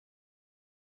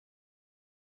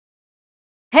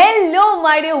Hello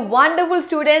my dear wonderful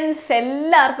students,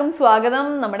 എല്ലാവർക്കും സ്വാഗതം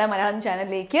നമ്മുടെ മലയാളം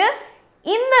ചാനലിലേക്ക്.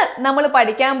 ഇന്ന് നമ്മൾ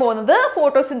പഠിക്കാൻ പോകുന്നത്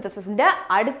ഫോട്ടോസിന്തസിന്റെ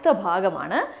അടുത്ത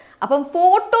ഭാഗമാണ്. അപ്പം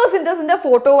ഫോട്ടോസിന്തസിന്റെ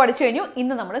ഫോട്ടോ പഠിച്ചു കഴിഞ്ഞു.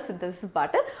 ഇന്ന് നമ്മൾ സിന്തസിസ്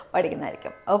പാർട്ട്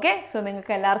പഠിക്കുന്നതായിരിക്കും. ഓക്കെ, സോ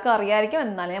നിങ്ങൾക്ക് എല്ലാവർക്കും അറിയാമായിരിക്കും,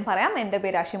 എന്നാലും ഞാൻ പറയാം. എൻ്റെ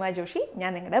പേര് അഷിമ ജോഷി,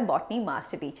 ഞാൻ നിങ്ങളുടെ ബോട്ടണി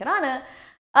മാസ്റ്റർ ടീച്ചറാണ്.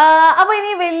 അപ്പോൾ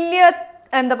ഇനി വലിയ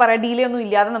എന്താ പറയുക ഡീലേ ഒന്നും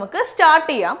ഇല്ലാതെ നമുക്ക് സ്റ്റാർട്ട്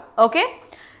ചെയ്യാം. ഓക്കെ,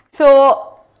 സോ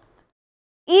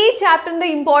ഈ ചാപ്റ്ററിന്റെ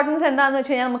ഇമ്പോർട്ടൻസ് എന്താണെന്ന്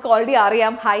വെച്ച് കഴിഞ്ഞാൽ നമുക്ക് ഓൾറെഡി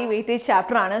അറിയാം, ഹൈ വെയിറ്റേജ്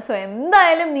ചാപ്റ്റർ ആണ്. സോ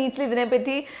എന്തായാലും നീറ്റിൽ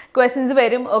ഇതിനെപ്പറ്റി ക്വസ്റ്റ്യൻസ്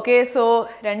വരും. ഓക്കെ, സോ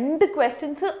 2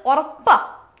 ക്വസ്റ്റ്യൻസ് ഉറപ്പാ.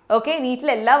 ഓക്കെ,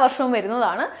 നീറ്റിൽ എല്ലാ വർഷവും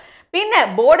വരുന്നതാണ്. പിന്നെ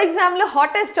ബോർഡ് എക്സാമിൽ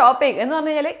ഹോട്ടസ്റ്റ് ടോപ്പിക് എന്ന്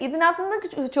പറഞ്ഞു കഴിഞ്ഞാൽ ഇതിനകത്ത്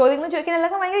നിന്ന് ചോദ്യങ്ങൾ ചോദിക്കാൻ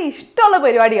എല്ലാവർക്കും ഭയങ്കര ഇഷ്ടമുള്ള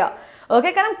പരിപാടിയാണ്. ഓക്കെ,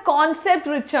 കാരണം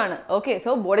കോൺസെപ്റ്റ് റിച്ച് ആണ്. ഓക്കെ, സോ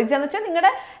ബോർഡ് എക്സാം എന്ന് വെച്ചാൽ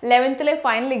നിങ്ങളുടെ 11th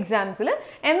ഫൈനൽ എക്സാംസിൽ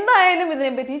എന്തായാലും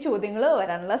ഇതിനെപ്പറ്റി ചോദ്യങ്ങൾ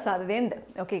വരാനുള്ള സാധ്യതയുണ്ട്.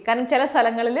 ഓക്കെ, കാരണം ചില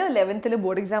സ്ഥലങ്ങളിൽ 11th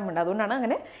ബോർഡ് എക്സാം ഉണ്ട്, അതുകൊണ്ടാണ്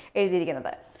അങ്ങനെ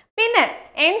എഴുതിയിരിക്കുന്നത്. പിന്നെ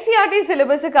NCERT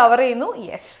സിലബസ് കവർ ചെയ്യുന്നു.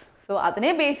 യെസ്, സോ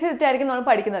അതിനെ ബേസ് ചെയ്തിട്ടായിരിക്കും നമ്മൾ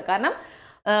പഠിക്കുന്നത്. കാരണം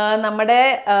നമ്മുടെ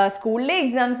സ്കൂളിലെ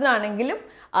എക്സാംസിനാണെങ്കിലും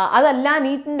അതല്ല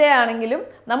നീറ്റിൻ്റെ ആണെങ്കിലും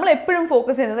നമ്മൾ എപ്പോഴും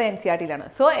ഫോക്കസ് ചെയ്യുന്നത് NCERTയിലാണ്.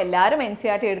 സോ എല്ലാവരും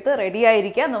NCERT എടുത്ത് റെഡി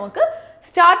ആയിരിക്കുക, നമുക്ക്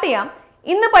സ്റ്റാർട്ട് ചെയ്യാം.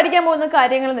 ഇന്ന് പഠിക്കാൻ പോകുന്ന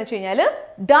കാര്യങ്ങൾ എന്ന് വെച്ച് കഴിഞ്ഞാൽ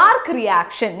ഡാർക്ക്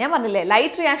റിയാക്ഷൻ. ഞാൻ പറഞ്ഞില്ലേ,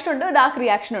 ലൈറ്റ് റിയാക്ഷൻ ഉണ്ട്, ഡാർക്ക്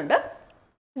റിയാക്ഷൻ ഉണ്ട്.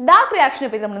 ഡാർക്ക് റിയാക്ഷനെ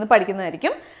പറ്റി നമ്മൾ ഇന്ന്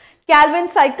പഠിക്കുന്നതായിരിക്കും. കാൽവിൻ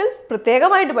സൈക്കിൾ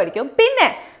പ്രത്യേകമായിട്ട് പഠിക്കും. പിന്നെ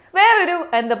വേറൊരു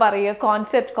എന്താ പറയുക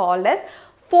concept called as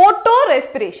photo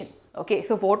respiration. Okay,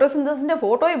 so ഫോട്ടോസിന്തസിന്റെ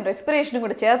ഫോട്ടോയും റെസ്പിറേഷനും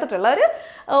കൂടെ ചേർത്തിട്ടുള്ള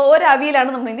ഒരു അവിയിലാണ്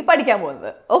നമ്മൾ ഇനി പഠിക്കാൻ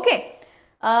പോകുന്നത്. ഓക്കെ,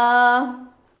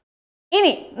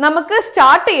 ഇനി നമുക്ക്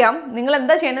സ്റ്റാർട്ട് ചെയ്യാം. നിങ്ങൾ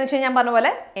എന്താ ചെയ്യണമെന്ന് വെച്ച് കഴിഞ്ഞാൽ ഞാൻ പറഞ്ഞ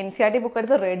പോലെ NCERT ബുക്ക്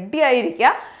എടുത്ത് റെഡി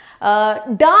ആയിരിക്കുക.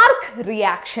 Dark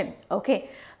reaction. ഓക്കെ,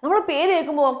 നമ്മൾ പേര്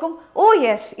കേൾക്കുമ്പോൾ ഓർക്കും, ഓ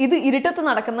യെസ്, ഇത് ഇരുട്ടത്ത്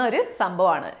നടക്കുന്ന ഒരു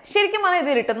സംഭവമാണ്. ശരിക്കും പറഞ്ഞാൽ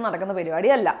ഇത് ഇരുട്ടത്ത് നടക്കുന്ന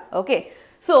പരിപാടിയല്ല. ഓക്കെ,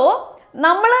 സോ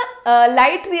നമ്മൾ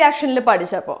ലൈറ്റ് റിയാക്ഷനിൽ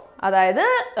പഠിച്ചപ്പോൾ, അതായത്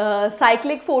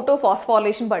സൈക്ലിക് ഫോട്ടോ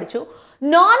ഫോസ്ഫോറിലേഷൻ പഠിച്ചു,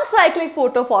 നോൺ സൈക്ലിക്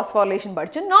ഫോട്ടോ ഫോസ്ഫോറിലേഷൻ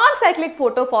പഠിച്ചു. നോൺ സൈക്ലിക്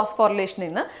ഫോട്ടോ ഫോസ്ഫോറിലേഷനിൽ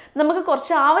നിന്ന് നമുക്ക്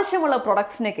കുറച്ച് ആവശ്യമുള്ള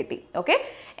പ്രൊഡക്ട്സിനെ കിട്ടി. Okay,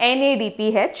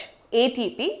 NADPH,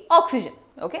 ATP, oxygen.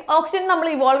 Okay, oxygen നമ്മൾ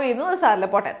ഇവോൾവ് ചെയ്യുന്നു, അത് സാറില്ല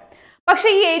പോട്ടെ. പക്ഷേ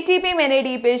ഈ ATPയും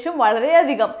NADPHും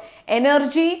വളരെയധികം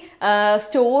എനർജി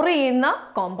സ്റ്റോർ ചെയ്യുന്ന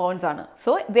കോമ്പൗണ്ട്സ് ആണ്.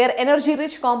 So there energy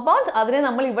rich compounds, അതിനെ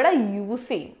നമ്മൾ ഇവിടെ യൂസ്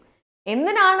ചെയ്യും.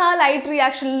 എന്തിനാണ് ആ ലൈറ്റ്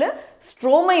റിയാക്ഷനിൽ?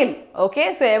 സ്ട്രോമയിൽ. ഓക്കെ,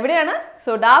 സോ എവിടെയാണ്?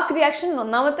 സോ ഡാർക്ക് റിയാക്ഷൻ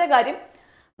ഒന്നാമത്തെ കാര്യം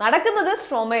നടക്കുന്നത്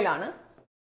സ്ട്രോമയിലാണ്.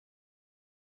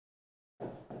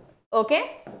 ഓക്കെ,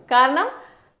 കാരണം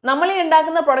നമ്മൾ ഈ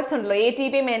ഉണ്ടാക്കുന്ന പ്രൊഡക്ട്സ് ഉണ്ടല്ലോ,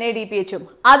 ATPയും NADPHും,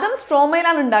 അതും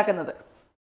സ്ട്രോമയിലാണ് ഉണ്ടാക്കുന്നത്.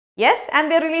 Yes, and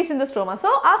they release in the stroma. So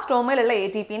ആ സ്ട്രോമയിലുള്ള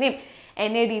ATPനെയും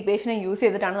NADPHനെയും യൂസ്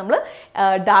ചെയ്തിട്ടാണ് നമ്മൾ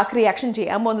ഡാർക്ക് റിയാക്ഷൻ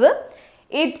ചെയ്യാൻ പോകുന്നത്.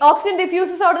 Oxygen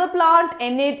diffuses out of the plant.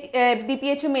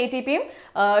 NADPHും ATPയും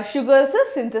sugars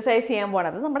synthesise ചെയ്യാൻ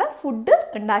പോകുന്നത് നമ്മുടെ ഫുഡ്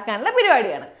ഉണ്ടാക്കാനുള്ള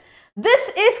പരിപാടിയാണ്. This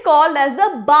is called as the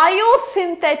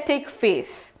biosynthetic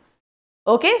phase.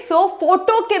 Okay, so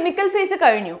photochemical phase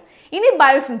കഴിഞ്ഞു. ഇനി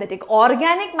ബയോസിന്തറ്റിക്,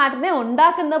 ഓർഗാനിക് മാറ്ററിനെ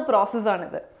ഉണ്ടാക്കുന്ന പ്രോസസ്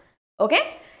ആണിത്. Okay,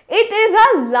 it is A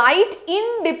light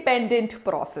independent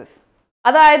process.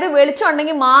 അതായത് വെളിച്ചം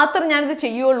ഉണ്ടെങ്കിൽ മാത്രം ഞാനിത്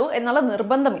ചെയ്യുള്ളൂ എന്നുള്ള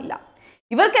നിർബന്ധമില്ല.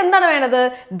 ഇവർക്ക് എന്താണ് വേണ്ടത്?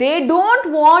 They don't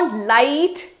want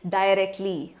light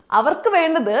directly. അവർക്ക്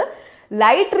വേണ്ടത്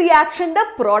light റിയാക്ഷന്റെ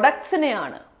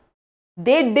പ്രൊഡക്ട്സിനെയാണ്.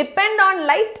 They depend on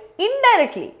light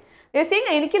indirectly.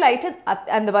 എനിക്ക് ലൈറ്റ്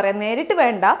എന്താ പറയുക നേരിട്ട്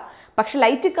വേണ്ട, പക്ഷെ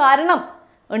ലൈറ്റ് കാരണം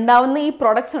ഉണ്ടാവുന്ന ഈ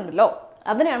പ്രൊഡക്ട്സ് ഉണ്ടല്ലോ,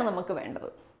 അതിനെയാണ് നമുക്ക് വേണ്ടത്.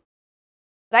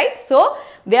 Right, so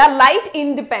they are light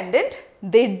independent.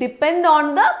 They depend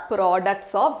on the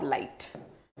products of light.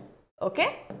 Okay,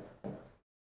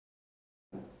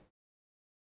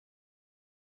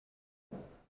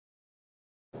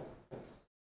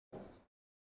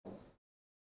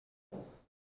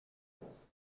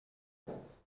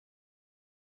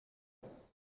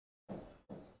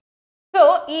 so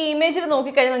ഈ ഇമേജിൽ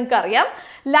നോക്കിക്കഴിഞ്ഞാൽ നിങ്ങൾക്ക് അറിയാം,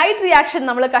 ലൈറ്റ് റിയാക്ഷൻ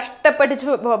നമ്മൾ കഷ്ടപ്പെട്ട്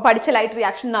പഠിച്ച ലൈറ്റ്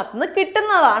റിയാക്ഷനകത്ത് നിന്ന്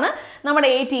കിട്ടുന്നതാണ് നമ്മുടെ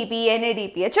ATP,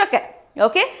 NADPH ഒക്കെ.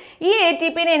 ഓക്കെ, ഈ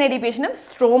ATPയും NADPHനും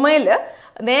സ്ട്രോമയിൽ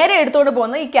നേരെ എടുത്തുകൊണ്ട്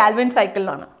പോകുന്നത് ഈ കാൽവിൻ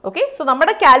സൈക്കിളിലാണ്. ഓക്കെ, സോ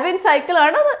നമ്മുടെ കാൽവിൻ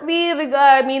സൈക്കിളാണ്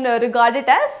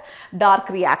regarded as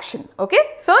dark reaction. Okay,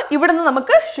 so ഇവിടെ നിന്ന്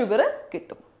നമുക്ക് ഷുഗർ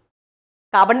കിട്ടും.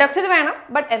 കാർബൺ ഡൈ ഓക്സൈഡ് വേണം,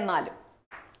 ബട്ട് എന്നാലും.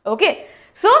 ഓക്കെ,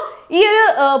 സോ ഈ ഒരു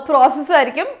പ്രോസസ്സ്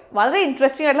ആയിരിക്കും വളരെ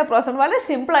ഇൻട്രസ്റ്റിംഗ് ആയിട്ടുള്ള പ്രോസസ്സാണ്, വളരെ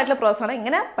സിമ്പിൾ ആയിട്ടുള്ള പ്രോസസ്സാണ്.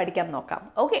 ഇങ്ങനെ പഠിക്കാൻ നോക്കാം.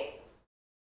 ഓക്കെ,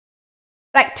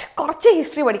 റൈറ്റ്, കുറച്ച്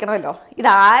ഹിസ്റ്ററി പഠിക്കണമല്ലോ.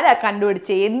 ഇതാരാ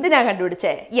കണ്ടുപിടിച്ചേ, എന്തിനാ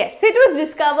കണ്ടുപിടിച്ചേ? Yes, it was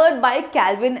discovered by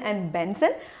Calvin and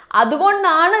Benson.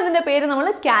 അതുകൊണ്ടാണ് ഇതിന്റെ പേര് നമ്മൾ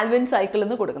കാൽവിൻ സൈക്കിൾ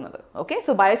എന്ന് കൊടുക്കുന്നത്. Okay,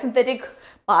 so biosynthetic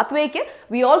പാത്വേക്ക്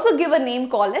we also give A name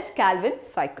called as Calvin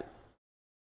cycle.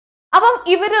 അപ്പം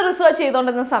ഇവർ റിസർച്ച്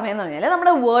ചെയ്തുകൊണ്ടിരുന്ന സമയം എന്ന് പറഞ്ഞാൽ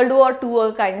നമ്മുടെ World War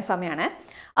II കഴിഞ്ഞ സമയമാണ്.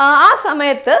 ആ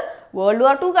സമയത്ത് World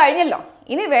War II കഴിഞ്ഞല്ലോ,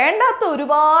 ഇനി വേണ്ടാത്ത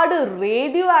ഒരുപാട്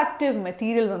റേഡിയോ ആക്റ്റീവ്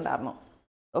മെറ്റീരിയൽസ് ഉണ്ടായിരുന്നു.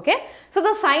 Okay, so the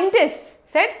scientist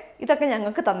Z ഇതൊക്കെ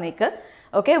ഞങ്ങൾക്ക് തന്നേക്ക്.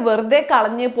 ഓക്കെ, വെറുതെ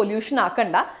കളഞ്ഞ് പൊല്യൂഷൻ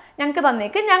ആക്കണ്ട, ഞങ്ങൾക്ക്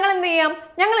തന്നേക്ക്, ഞങ്ങൾ എന്ത് ചെയ്യാം,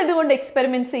 ഞങ്ങൾ ഇതുകൊണ്ട്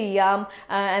എക്സ്പെരിമെന്റ്സ് ചെയ്യാം,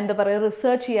 എന്താ പറയുക,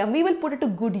 റിസർച്ച് ചെയ്യാം, we will put it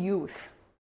to good use.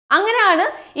 അങ്ങനെയാണ്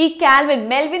ഈ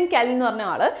മെൽവിൻ കാൽവിൻ എന്ന് പറഞ്ഞ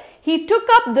ആള്, he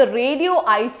took up the radio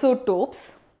isotopes,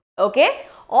 okay,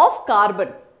 of carbon.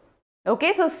 Okay,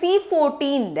 so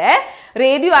C14ന്റെ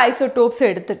radio isotopes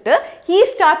എടുത്തിട്ട് he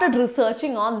started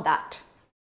researching on that.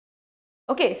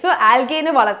 Okay, so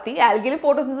ആൽഗേനെ വളർത്തി, ആൽഗയിൽ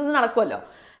photosynthesis നടക്കുമല്ലോ.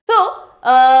 So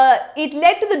it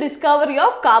led to the discovery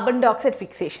of carbon dioxide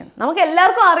fixation. നമുക്ക്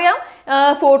എല്ലാവർക്കും അറിയാം,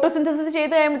 photosynthesis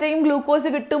ചെയ്ത് കഴിയുമ്പോഴത്തേക്കും glucose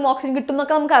കിട്ടും, oxygen കിട്ടും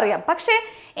എന്നൊക്കെ നമുക്കറിയാം. പക്ഷേ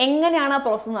എങ്ങനെയാണ് ആ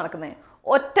പ്രോസസ്സ് നടക്കുന്നത്?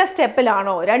 ഒറ്റ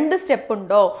സ്റ്റെപ്പിലാണോ, 2 സ്റ്റെപ്പ്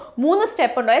ഉണ്ടോ, 3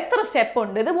 സ്റ്റെപ്പ് ഉണ്ടോ, എത്ര സ്റ്റെപ്പ്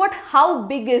ഉണ്ട്, ഇത് how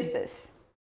big is this?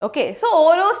 Okay, so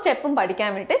ഓരോ സ്റ്റെപ്പും പഠിക്കാൻ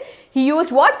വേണ്ടിയിട്ട് ഹി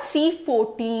യൂസ്ഡ്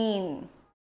C14.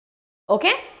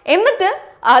 ഓക്കെ, എന്നിട്ട്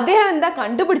അദ്ദേഹം എന്താ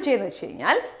കണ്ടുപിടിച്ചതെന്ന് വെച്ച്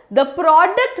കഴിഞ്ഞാൽ the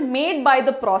product made by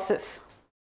the process.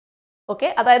 Okay,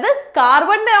 അതായത്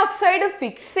കാർബൺ ഡൈ ഓക്സൈഡ്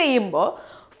ഫിക്സ് ചെയ്യുമ്പോൾ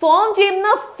ഫോം ചെയ്യുന്ന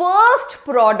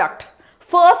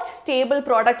ഫസ്റ്റ് സ്റ്റേബിൾ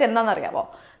പ്രോഡക്റ്റ് എന്താണെന്നറിയാമോ?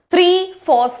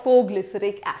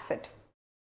 3-phosphoglyceric acid.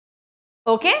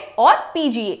 Okay, or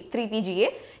PGA, 3-PGA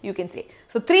you can say.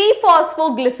 So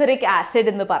 3-phosphoglyceric acid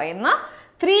എന്ന് പറയുന്ന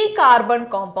 3 carbon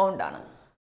compound ആണ്.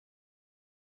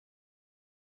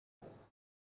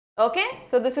 Okay,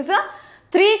 so this is a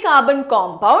 3 carbon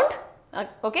compound.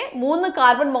 Okay, 3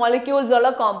 carbon molecules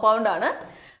ഉള്ള compound ആണ്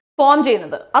form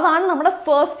ചെയ്യുന്നത്. അതാണ് നമ്മുടെ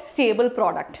first stable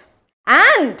product.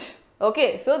 And okay,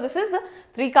 so this is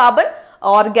 3 carbon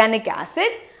organic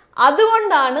acid.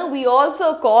 അതുകൊണ്ടാണ് we also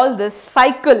call this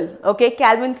cycle, okay,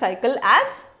 Calvin cycle as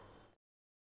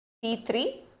C3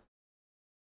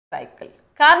 cycle.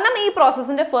 കാരണം ഈ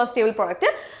പ്രോസസ്സിന്റെ first stable product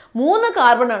 3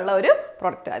 carbon ഉള്ള ഒരു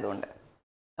പ്രോഡക്റ്റ് ആയതുകൊണ്ട്.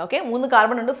 ഓക്കെ, 3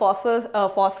 കാർബൺ ഉണ്ട്,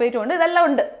 ഫോസ്ഫേറ്റ് ഉണ്ട്, ഇതെല്ലാം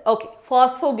ഉണ്ട്. Okay,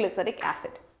 phosphoglyceric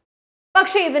acid.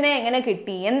 പക്ഷെ ഇതിനെ എങ്ങനെ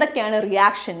കിട്ടി, എന്തൊക്കെയാണ്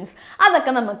റിയാക്ഷൻസ്,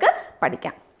 അതൊക്കെ നമുക്ക്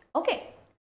പഠിക്കാം. Okay,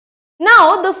 now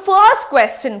the first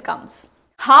question comes,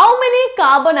 how many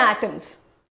carbon atoms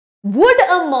would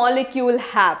a molecule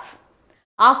have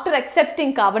after accepting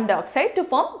carbon dioxide to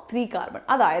form 3 carbon?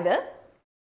 അതായത്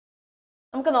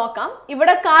നമുക്ക് നോക്കാം,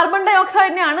 ഇവിടെ കാർബൺ ഡൈ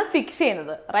ഓക്സൈഡിനെയാണ് ഫിക്സ്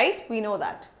ചെയ്യുന്നത്, right? We know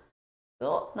that. So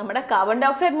നമ്മുടെ കാർബൺ ഡൈ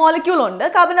ഓക്സൈഡ് മോളിക്യൂൾ ഉണ്ട്,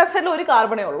 carbon dye ഓക്സൈഡിൽ ഒരു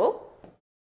കാർബണേ ഉള്ളൂ.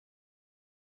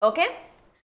 Okay,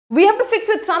 we have to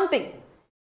fix with something.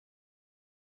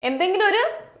 എന്തെങ്കിലും ഒരു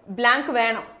ബ്ലാങ്ക്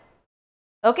വേണം.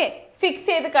 ഓക്കെ, ഫിക്സ്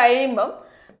ചെയ്ത് കഴിയുമ്പം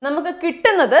നമുക്ക്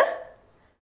കിട്ടുന്നത്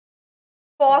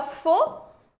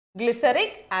phosphoglyceric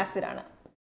acid ആണ്,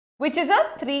 which is a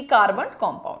 3 carbon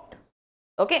compound.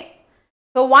 Okay,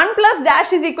 so 1 plus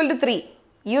dash is equal to 3.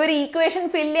 ഈ ഒരു ഈക്വേഷൻ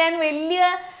ഫിൽ ചെയ്യാൻ വലിയ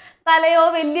തലയോ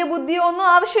വലിയ ബുദ്ധിയോ ഒന്നും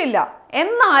ആവശ്യമില്ല.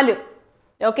 എന്നാലും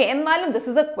this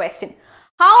is a question.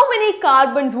 How many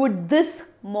carbons would this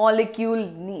molecule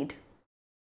need?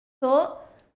 So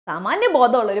സാമാന്യ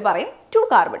ബോധമുള്ളവർ പറയും 2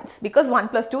 carbons because 1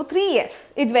 plus 2 3. Yes,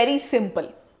 it's very simple.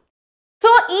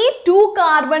 So ഈ 2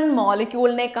 കാർബൺ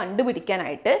മോളിക്യൂളിനെ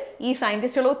കണ്ടുപിടിക്കാനായിട്ട് ഈ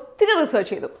സയന്റിസ്റ്റുകൾ ഒത്തിരി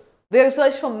റിസർച്ച് ചെയ്തു. They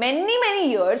researched for many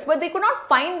years, but they could not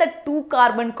find that 2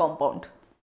 carbon compound.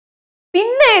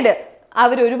 പിന്നീട്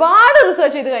അവർ ഒരുപാട്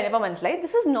research ചെയ്ത് കഴിഞ്ഞപ്പോൾ മനസ്സിലായി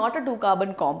this is not a 2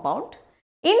 carbon compound.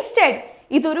 Instead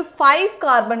ഇതൊരു 5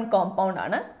 carbon compound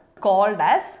ആണ്, called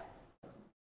as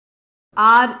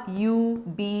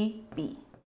RUBP.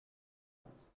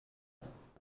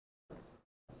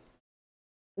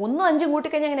 1 5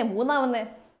 കൂട്ടിക്കഴിഞ്ഞാൽ എങ്ങനെ 3 ആവുന്നേ?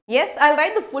 Yes, I'll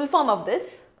write the full form of this.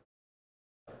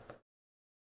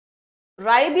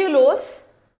 Ribulose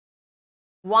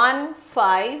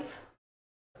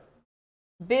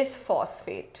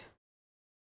 1,5-bisphosphate.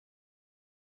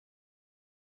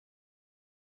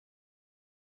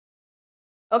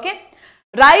 Okay,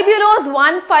 Ribulose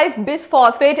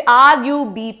 1,5-bisphosphate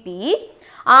RUBP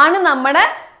ആണ് നമ്മുടെ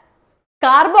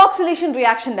കാർബോക്സിലേഷൻ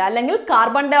റിയാക്ഷൻ്റെ അല്ലെങ്കിൽ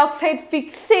carbon dye oxide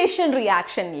fixation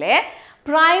റിയാക്ഷനിലെ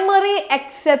primary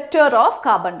acceptor of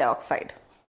carbon dye oxide.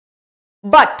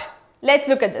 But let's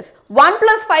look at this. 1 +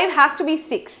 5 has to B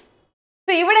 6.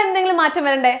 So ഇവിടെ എന്തെങ്കിലും മാറ്റം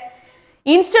വരണ്ടേ?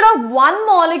 Instead of 1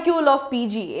 molecule of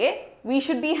PGA we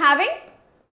should be having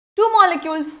 2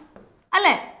 molecules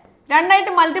അല്ലേ? 2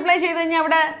 ആയിട്ട് multiply ചെയ്ത് കഴിഞ്ഞാൽ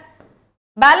അവിടെ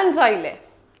ബാലൻസ് ആയില്ലേ?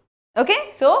 ഓക്കെ,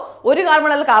 സോ 1 കാർബൺ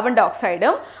ഉള്ള കാർബൺ ഡൈ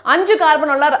ഓക്സൈഡും 5 കാർബൺ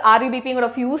ഉള്ള RUBPയും കൂടെ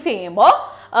ഫ്യൂസ് ചെയ്യുമ്പോൾ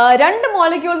 2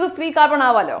 molecules of 3 carbon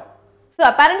ആവാലോ. So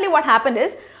apparently what happened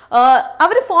is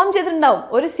our form ചെയ്തിട്ടുണ്ടാവും,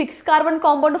 ഒരു 6 കാർബൺ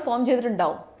കോമ്പൗണ്ട് ഫോം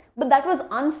ചെയ്തിട്ടുണ്ടാവും. But that was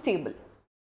unstable.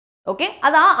 Okay,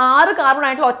 അത് ആ 6 കാർബൺ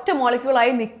ആയിട്ടുള്ള ഒറ്റ മോളിക്യൂൾ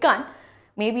ആയി നിൽക്കാൻ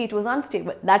maybe it was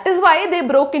unstable. That is why they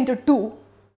broke into 2.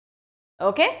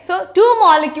 Okay, so 2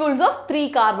 molecules of 3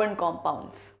 carbon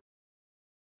compounds.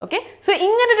 Okay, so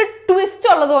ഇങ്ങനൊരു ട്വിസ്റ്റ്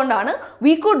ഉള്ളതുകൊണ്ടാണ്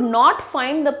we could not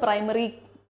find the primary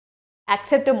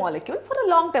acceptor molecule for a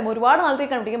long time. ഒരുപാട്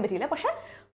നാളത്തേക്ക് കണ്ടുപിടിക്കാൻ പറ്റിയില്ല, പക്ഷെ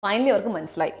finally അവർക്ക്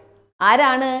മനസ്സിലായി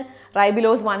ആരാണ്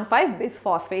റൈബിലോസ് 1,5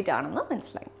 ബിസ്ഫോസ്ഫേറ്റ് ആണെന്ന്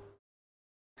മനസ്സിലായി.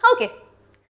 ഓക്കെ,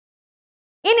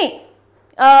 ഇനി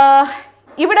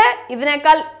ഇവിടെ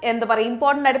ഇതിനേക്കാൾ എന്താ പറയുക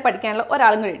ഇമ്പോർട്ടൻ്റ് ആയിട്ട് പഠിക്കാനുള്ള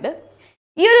ഒരാളും കൂടി ഉണ്ട്.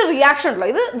 ഈ ഒരു റിയാക്ഷൻ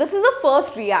ഉണ്ടല്ലോ, this is the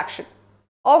first reaction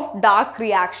of dark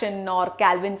reaction or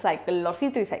Calvin cycle or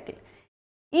C3 cycle.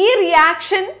 ഈ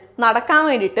റിയാക്ഷൻ നടക്കാൻ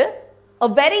വേണ്ടിയിട്ട്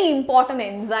A very important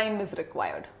enzyme is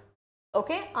required.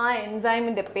 Okay, ആ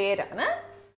എൻസൈമിന്റെ പേരാണ്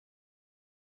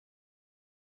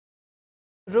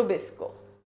റുബിസ്കോ.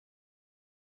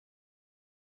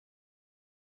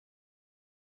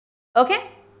 ഓക്കെ,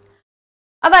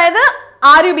 അതായത്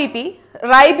RUBP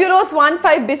റൈബ്യൂലോസ്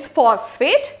 1,5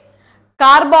 ബിസ്ഫോസ്ഫേറ്റ്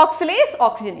കാർബോക്സിലേസ്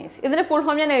ഓക്സിജനേസ്. ഇതിന്റെ ഫുൾ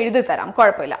ഫോം ഞാൻ എഴുതി തരാം,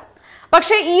 കുഴപ്പമില്ല.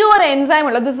 പക്ഷേ ഈ ഒരു എൻസൈം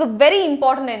ഉള്ളത് this is A very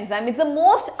important enzyme. It's A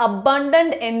most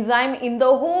abundant enzyme in the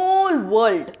whole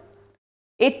world.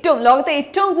 ലോകത്തെ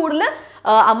ഏറ്റവും കൂടുതൽ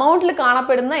അമൗണ്ടിൽ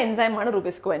കാണപ്പെടുന്ന എൻസൈമാണ്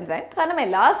റുബിസ്കോ എൻസൈം. കാരണം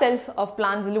എല്ലാ സെൽസ് ഓഫ്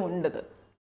പ്ലാന്റ്സിലും ഉണ്ടത്.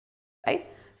 റൈറ്റ്,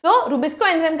 സോ റുബിസ്കോ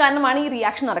എൻസൈം കാരണമാണ് ഈ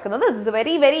റിയാക്ഷൻ നടക്കുന്നത്. It's A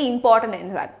very very important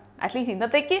enzyme. At least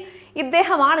ഇന്നത്തേക്ക്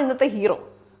ഇദ്ദേഹമാണ് ഇന്നത്തെ ഹീറോ.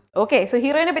 ഓക്കെ, സോ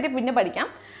ഹീറോയിനെ പറ്റി പിന്നെ പഠിക്കാം.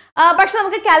 പക്ഷെ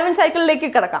നമുക്ക് കാൽവിൻ സൈക്കിളിലേക്ക്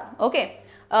കിടക്കാം. ഓക്കെ,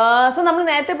 സോ നമ്മൾ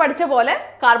നേരത്തെ പഠിച്ച പോലെ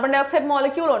കാർബൺ ഡൈ ഓക്സൈഡ്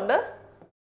മോളിക്യൂൾ ഉണ്ട്,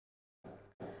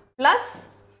 plus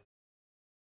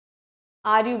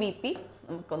RUBP.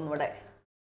 നമുക്കൊന്നുകൂടെ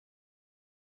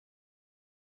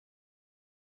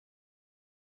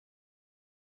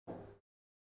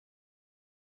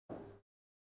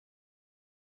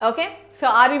okay, so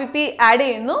RUBP add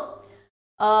ചെയ്യുന്നു.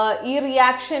 ഈ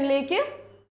റിയാക്ഷനിലേക്ക്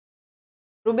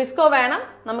റുബിസ്കോ വേണം.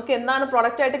 നമുക്ക് എന്താണ്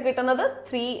പ്രൊഡക്റ്റ് ആയിട്ട് കിട്ടുന്നത്?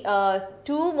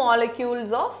 2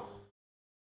 molecules ഓഫ്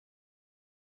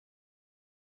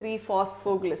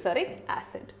 3-phosphoglyceric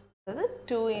acid. അതായത്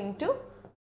 2 into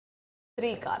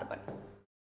 3 കാർബൺ.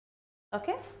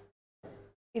 ഓക്കെ,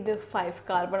 ഇത് 5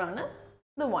 കാർബൺ ആണ്,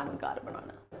 ഇത് 1 കാർബൺ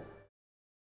ആണ്.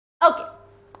 ഓക്കെ,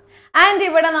 ആൻഡ്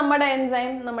ഇവിടെ നമ്മുടെ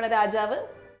എൻസൈം, നമ്മുടെ രാജാവ്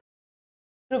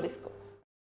RuBisCO.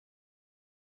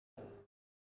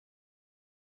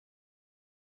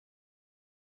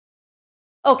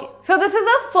 Okay, so this is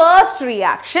the first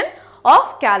reaction of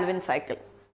Calvin cycle.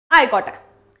 ആയിക്കോട്ടെ,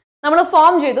 നമ്മൾ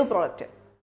ഫോം ചെയ്തു പ്രോഡക്റ്റ്.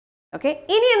 ഓക്കെ,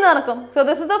 ഇനി എന്ത് നടക്കും? So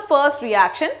this is the first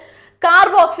reaction,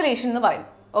 carboxylation എന്ന് പറയും.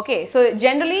 Okay, so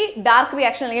generally dark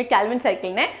reaction അല്ലെങ്കിൽ കാൽവിൻ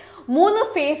സൈക്കിളിനെ 3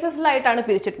 ഫേസസിലായിട്ടാണ്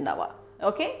പിരിച്ചിട്ടുണ്ടാവുക.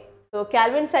 Okay, so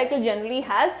Calvin cycle generally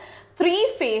has 3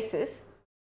 phases.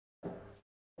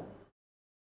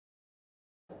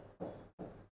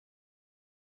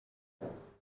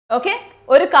 Okay,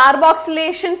 ഒരു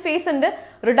കാർബോക്സിലേഷൻ ഫേസ് ഉണ്ട്,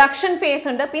 റിഡക്ഷൻ ഫേസ്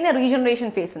ഉണ്ട്, പിന്നെ റീജനറേഷൻ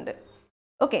ഫേസ് ഉണ്ട്.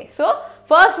 Okay, so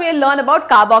first we learn about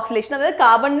carboxylation. അതായത്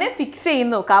കാർബണിനെ ഫിക്സ്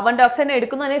ചെയ്യുന്നു, കാർബൺ ഡൈ ഓക്സൈഡിനെ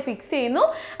എടുക്കുന്നു, അതിനെ ഫിക്സ് ചെയ്യുന്നു,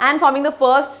 and foaming the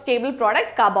first stable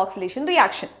product carboxylation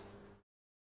reaction.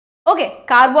 Okay,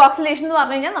 carboxylation എന്ന്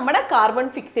പറഞ്ഞു കഴിഞ്ഞാൽ നമ്മുടെ കാർബൺ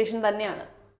ഫിക്സേഷൻ തന്നെയാണ്,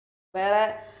 വേറെ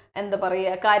എന്താ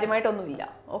പറയുക കാര്യമായിട്ടൊന്നുമില്ല.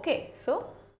 Okay, so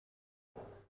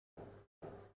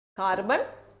carbon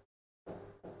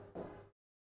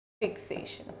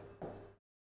fixation.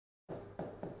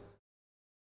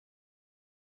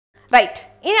 Right,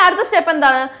 ഇനി അടുത്ത സ്റ്റെപ്പ്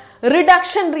എന്താണ്?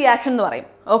 റിഡക്ഷൻ റിയാക്ഷൻ എന്ന് പറയും.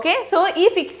 ഓക്കെ, സോ ഈ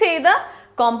ഫിക്സ് ചെയ്ത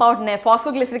കോമ്പൗണ്ടിനെ,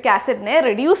 ഫോസ്ഫോഗ്ലിസറിക് ആസിഡിനെ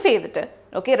റെഡ്യൂസ് ചെയ്തിട്ട്,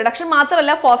 ഓക്കെ, റിഡക്ഷൻ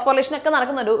മാത്രമല്ല ഫോസ്ഫോറിലേഷൻ ഒക്കെ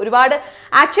നടക്കുന്നുണ്ട് ഒരുപാട്.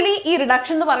 ആക്ച്വലി ഈ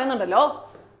റിഡക്ഷൻ എന്ന് പറയുന്നുണ്ടല്ലോ,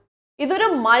 ഇതൊരു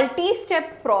മൾട്ടി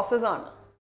സ്റ്റെപ്പ് പ്രോസസ് ആണ്.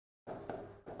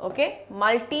 ഓക്കെ,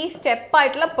 മൾട്ടി സ്റ്റെപ്പ്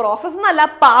ആയിട്ടുള്ള പ്രോസസ് എന്നല്ല,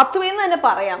 പാത്വേ എന്ന് തന്നെ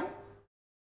പറയാം.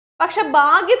 പക്ഷെ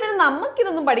ഭാഗ്യത്തിന്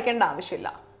നമുക്കിതൊന്നും പഠിക്കേണ്ട ആവശ്യമില്ല.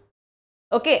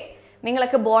 ഓക്കെ,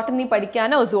 നിങ്ങളൊക്കെ ബോട്ടണി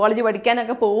പഠിക്കാനോ സുവോളജി പഠിക്കാനോ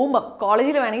ഒക്കെ പോകുമ്പോൾ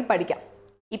കോളേജിൽ വേണമെങ്കിൽ പഠിക്കാം.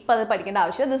 ഇപ്പം അത് പഠിക്കേണ്ട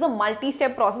ആവശ്യമില്ല. This A multi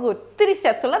step process, ഒത്തിരി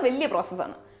സ്റ്റെപ്സ് ഉള്ള വലിയ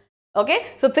പ്രോസസ്സാണ്. ഓക്കെ,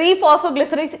 സോ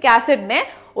 3-phosphoglyceric ആസിഡിനെ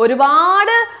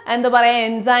ഒരുപാട് എന്താ പറയുക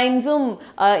എൻസൈംസും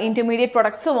ഇന്റർമീഡിയറ്റ്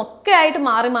പ്രൊഡക്ട്സും ഒക്കെ ആയിട്ട്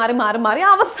മാറി മാറി മാറി മാറി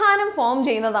അവസാനം ഫോം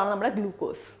ചെയ്യുന്നതാണ് നമ്മുടെ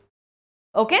glucose.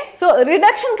 Okay, so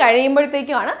reduction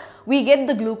കഴിയുമ്പോഴത്തേക്കാണ് we get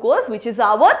the glucose which is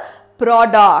our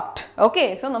product. Okay,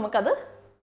 so നമുക്കത്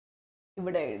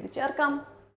ഇവിടെ എഴുതി ചേർക്കാം.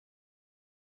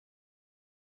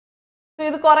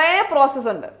 ഇത് കുറേ പ്രോസസ്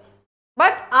ഉണ്ട്,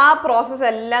 ബട്ട് ആ പ്രോസസ്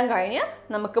എല്ലാം കഴിഞ്ഞ്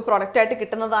നമുക്ക് പ്രൊഡക്റ്റ് ആയിട്ട്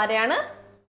കിട്ടുന്നത് ആരെയാണ്?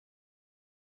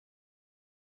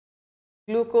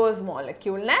 ഗ്ലൂക്കോസ്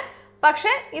മോളിക്യൂളിനെ.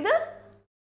 പക്ഷെ ഇത്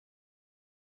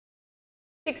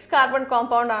 6 കാർബൺ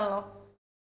കോമ്പൗണ്ട് ആണല്ലോ.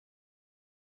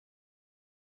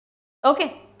 ഓക്കെ,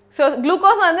 സോ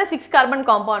ഗ്ലൂക്കോസ് എന്ന് പറയുന്നത് 6 കാർബൺ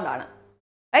കോമ്പൗണ്ട് ആണ്.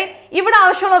 റൈറ്റ്, ഇവിടെ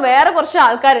ആവശ്യമുള്ള വേറെ കുറച്ച്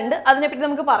ആൾക്കാരുണ്ട്, അതിനെപ്പറ്റി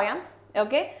നമുക്ക് പറയാം.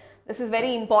 Okay, this is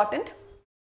very important.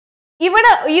 ഇവിടെ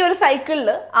ഈ ഒരു സൈക്കിളിൽ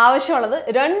ആവശ്യമുള്ളത്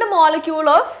 2 molecule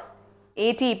of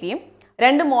ATPയും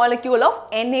 2 molecule of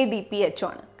NADPH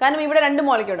ആണ്. കാരണം ഇവിടെ 2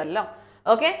 molecule ഉണ്ടല്ലോ.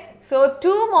 Okay, so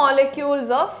 2 molecules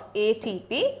of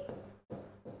ATP,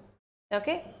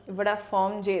 okay, ഇവിടെ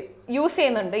ഫോം യൂസ്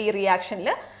ചെയ്യുന്നുണ്ട് ഈ റിയാക്ഷനിൽ.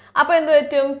 അപ്പോൾ എന്ത്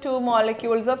പറ്റും? 2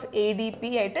 molecules of ADP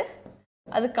ആയിട്ട്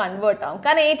അത് കൺവേർട്ട് ആവും.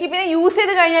 കാരണം ATPനെ യൂസ്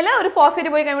ചെയ്ത് കഴിഞ്ഞാൽ ഒരു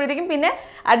ഫോസ്ഫേറ്റ് പോയി കഴിയുമ്പോഴത്തേക്കും പിന്നെ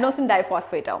അഡ്നോസിൻ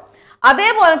ഡൈഫോസ്ഫേറ്റ് ആവും.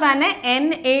 അതേപോലെ തന്നെ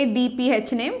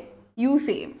NADPHനെയും യൂസ്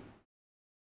ചെയ്യും.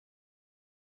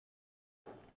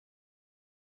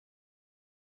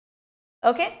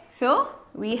 Okay, so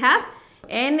we have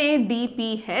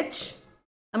NADPH.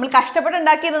 നമ്മൾ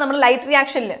കഷ്ടപ്പെട്ടുണ്ടാക്കിയത് നമ്മൾ ലൈറ്റ്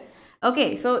റിയാക്ഷനിൽ. ഓക്കെ,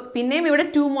 സോ പിന്നെയും ഇവിടെ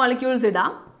 2 molecules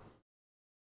ഇടാം.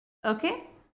 ഓക്കെ,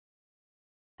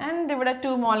 ആൻഡ് ഇവിടെ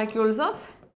 2 molecules ഓഫ്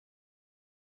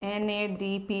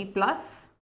NADP+.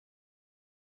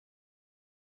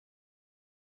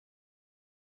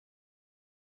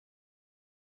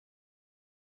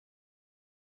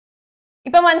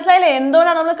 ഇപ്പൊ മനസ്സിലായില്ലേ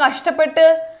എന്തുകൊണ്ടാണ് നമ്മൾ കഷ്ടപ്പെട്ട്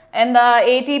എന്താ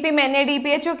ATPയും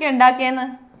NADPH ഒക്കെ ഉണ്ടാക്കിയെന്ന്?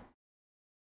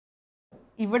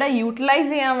 ഇവിടെ യൂട്ടിലൈസ്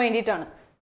ചെയ്യാൻ വേണ്ടിയിട്ടാണ്.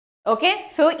 ഓക്കെ,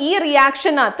 സോ ഈ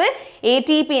റിയാക്ഷനകത്ത്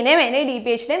ATPനെയും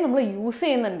NADPHനെയും നമ്മൾ യൂസ്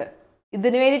ചെയ്യുന്നുണ്ട്.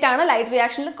 ഇതിനു വേണ്ടിയിട്ടാണ് ലൈറ്റ്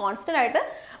റിയാക്ഷനിൽ കോൺസ്റ്റന്റ് ആയിട്ട്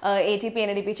ATP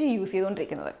NADPH യൂസ്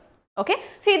ചെയ്തുകൊണ്ടിരിക്കുന്നത്. ഓക്കെ,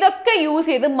 സോ ഇതൊക്കെ യൂസ്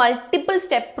ചെയ്ത് മൾട്ടിപ്പിൾ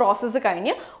സ്റ്റെപ്പ് പ്രോസസ്സ്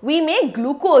കഴിഞ്ഞ് we make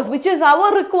glucose which is our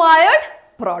required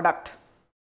product.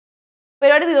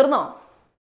 പരിപാടി തീർന്നോ?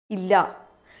 ഇല്ല,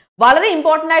 വളരെ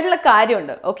ഇമ്പോർട്ടൻ്റ് ആയിട്ടുള്ള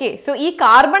കാര്യമുണ്ട്. ഓക്കെ, സോ ഈ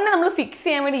കാർബണിനെ നമ്മൾ ഫിക്സ്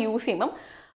ചെയ്യാൻ വേണ്ടി യൂസ് ചെയ്യുമ്പം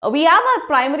we have A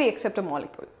primary accepted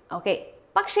molecule. Okay,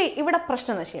 പക്ഷേ ഇവിടെ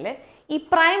പ്രശ്നം എന്ന് വെച്ചാൽ ഈ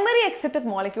പ്രൈമറി അക്സെപ്റ്റഡ്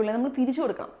മോളിക്യൂളിനെ നമ്മൾ തിരിച്ചു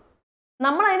കൊടുക്കണം.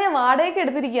 നമ്മൾ അതിനെ വാടകയ്ക്ക്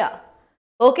എടുത്തിരിക്കുക.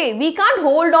 Okay, V can't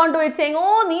hold on to it saying ഓ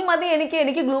നീ മതി,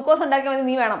 എനിക്ക് ഗ്ലൂക്കോസ് ഉണ്ടാക്കിയാൽ മതി,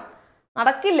 നീ വേണം.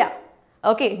 നടക്കില്ല.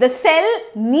 Okay, the cell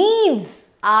needs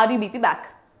RUBP back.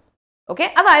 Okay,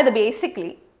 അതായത്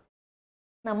ബേസിക്കലി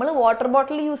നമ്മൾ വാട്ടർ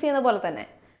ബോട്ടിൽ യൂസ് ചെയ്യുന്ന പോലെ തന്നെ.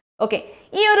 ഓക്കെ,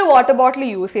 ഈ ഒരു വാട്ടർ ബോട്ടിൽ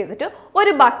യൂസ് ചെയ്തിട്ട്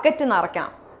ഒരു ബക്കറ്റ്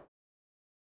നിറയ്ക്കണം.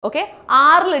 ഓക്കെ,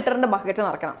 6 ലിറ്ററിന്റെ ബക്കറ്റ്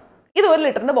നിറയ്ക്കണം. ഇത് 1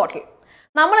 ലിറ്ററിന്റെ ബോട്ടിൽ.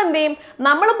 നമ്മൾ എന്ത് ചെയ്യും?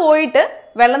 നമ്മൾ പോയിട്ട്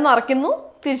വെള്ളം നിറയ്ക്കുന്നു,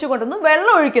 തിരിച്ചു കൊണ്ടുവന്നു,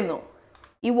 വെള്ളം ഒഴിക്കുന്നു.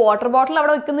 ഈ വാട്ടർ ബോട്ടിൽ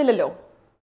അവിടെ വെക്കുന്നില്ലല്ലോ,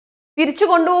 തിരിച്ചു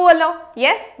കൊണ്ടുപോകുമല്ലോ.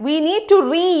 Yes, we need to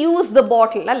reuse the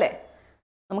ബോട്ടിൽ അല്ലേ?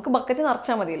 നമുക്ക് ബക്കറ്റ്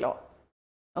നിറച്ചാൽ മതിയല്ലോ.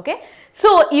 ഓക്കെ,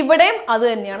 സോ ഇവിടെയും അത്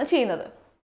തന്നെയാണ് ചെയ്യുന്നത്.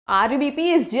 RUBP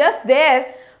is just there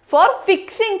for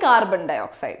fixing carbon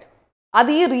dioxide. അത്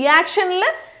ഈ റിയാക്ഷനിൽ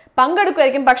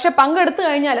പങ്കെടുക്കുമായിരിക്കും, പക്ഷെ പങ്കെടുത്തു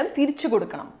കഴിഞ്ഞാലും തിരിച്ചു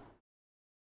കൊടുക്കണം.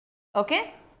 ഓക്കെ,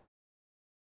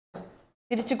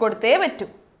 തിരിച്ചു കൊടുത്തേ പറ്റൂ,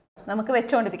 നമുക്ക്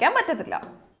വെച്ചുകൊണ്ടിരിക്കാൻ പറ്റത്തില്ല.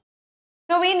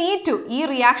 സോ വി നീഡ് ടു, ഈ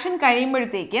റിയാക്ഷൻ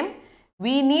കഴിയുമ്പോഴത്തേക്കും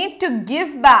we need to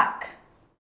give back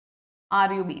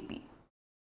RUBP.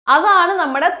 അതാണ്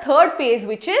നമ്മുടെ third phase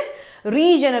which is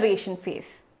regeneration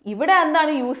face. ഇവിടെ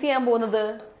എന്താണ് യൂസ് ചെയ്യാൻ പോകുന്നത്?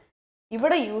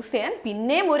 ഇവിടെ യൂസ് ചെയ്യാൻ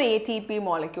പിന്നെയും ഒരു ATP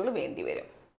മോളിക്യൂൾ വേണ്ടി വരും.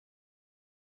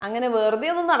 അങ്ങനെ വെറുതെ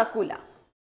ഒന്നും നടക്കൂല.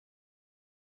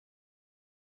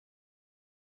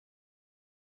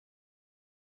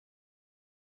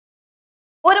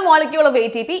 ഒരു മോളിക്യൂൾ ഓഫ്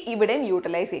ATP ഇവിടെയും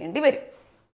യൂട്ടിലൈസ് ചെയ്യേണ്ടി വരും.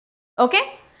 ഓക്കെ,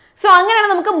 സോ അങ്ങനെയാണ്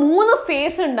നമുക്ക് 3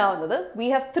 ഫേസ് ഉണ്ടാവുന്നത്. We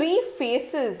have 3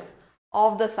 phases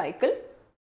of the cycle.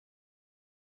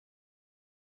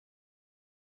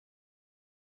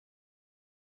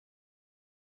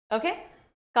 Okay,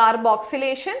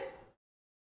 carboxylation,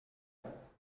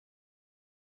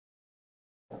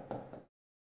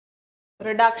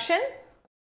 reduction,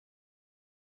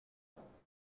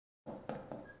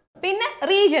 പിന്നെ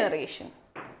റീജനറേഷൻ.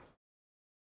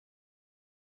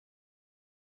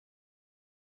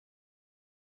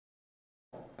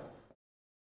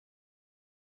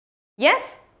 യെസ്,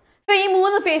 സോ ഈ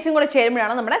 3 ഫേസും കൂടെ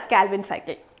ചേരുമ്പോഴാണ് നമ്മുടെ കാൽവിൻ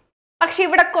സൈക്കിൾ. പക്ഷെ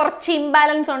ഇവിടെ കുറച്ച്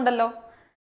ഇംബാലൻസ് ഉണ്ടല്ലോ.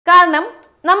 കാരണം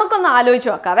നമുക്കൊന്ന് ആലോചിച്ച്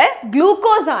നോക്കാവേ,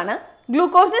 ഗ്ലൂക്കോസ് ആണ്,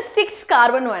 ഗ്ലൂക്കോസിന് 6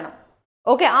 കാർബൺ വേണം.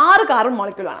 ഓക്കെ, 6 കാർബൺ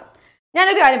മോളിക്യൂൾ ആണ്.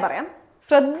 ഞാനൊരു കാര്യം പറയാം,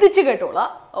 ശ്രദ്ധിച്ച് കേട്ടോളാം.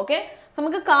 ഓക്കെ,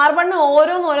 നമുക്ക് കാർബണിന്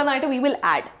ഓരോന്നായിട്ട് we will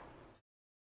add.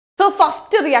 So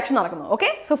first reaction നടക്കുന്നു. Okay,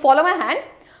 so follow my hand.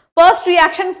 First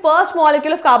reaction, first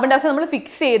molecule of carbon dioxide നമ്മൾ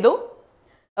ഫിക്സ് ചെയ്തു.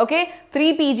 ഓക്കെ, 3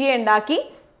 PGA ഉണ്ടാക്കി.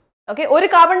 ഓക്കെ, ഒരു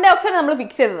കാർബൺ ഡയോക്സൈഡ് നമ്മൾ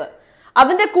ഫിക്സ് ചെയ്തത്.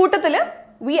 അതിന്റെ കൂട്ടത്തിൽ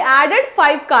വി ആഡഡ്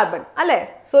 5 കാർബൺ അല്ലേ?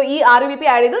 സോ ഈ RUBP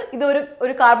ആഡ് ചെയ്തു. ഇത്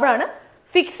ഒരു കാർബൺ ആണ്,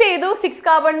 ഫിക്സ് ചെയ്തു. 6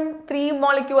 carbon, 3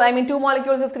 molecule, 2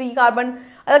 molecules of 3 carbon,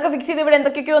 അതൊക്കെ ഫിക്സ് ചെയ്ത് ഇവിടെ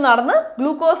എന്തൊക്കെയോ നടന്ന്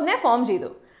ഗ്ലൂക്കോസിനെ ഫോം ചെയ്തു.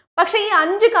 പക്ഷെ ഈ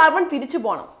 5 കാർബൺ തിരിച്ചു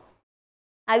പോകണം.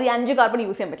 അത് ഈ 5 കാർബൺ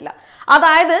യൂസ് ചെയ്യാൻ പറ്റില്ല.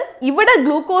 അതായത് ഇവിടെ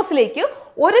ഗ്ലൂക്കോസിലേക്ക്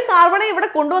ഒരു കാർബണേ ഇവിടെ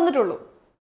കൊണ്ടുവന്നിട്ടുള്ളൂ.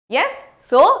 Yes,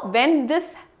 so when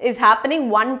this is happening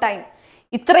 1 time,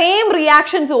 ഇത്രയും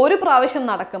റിയാക്ഷൻസ് ഒരു പ്രാവശ്യം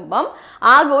നടക്കുമ്പം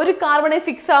ആകെ ഒരു കാർബണേ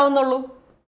ഫിക്സ് ആവുന്നുള്ളൂ.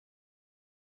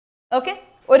 ഓക്കെ,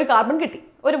 ഒരു കാർബൺ കിട്ടി,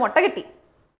 ഒരു മുട്ട കിട്ടി,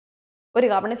 ഒരു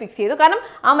കാർബണെ ഫിക്സ് ചെയ്തു. കാരണം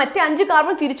ആ മറ്റേ 5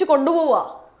 കാർബൺ തിരിച്ചു കൊണ്ടുപോവുക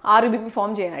RUBP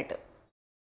ഫോം ചെയ്യാനായിട്ട്.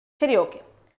 ശരി, ഓക്കെ.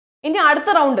 ഇനി അടുത്ത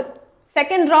റൗണ്ട്,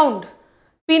 സെക്കൻഡ് റൗണ്ട്,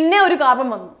 പിന്നെ ഒരു കാർബൺ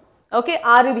വന്നു. ഓക്കെ,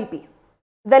 RBP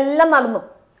ഇതെല്ലാം നടന്നു.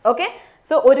 ഓക്കെ,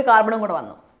 സോ ഒരു കാർബണും കൂടെ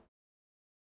വന്നു.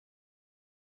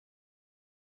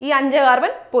 ഈ 5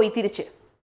 കാർബൺ പോയി തിരിച്ച്.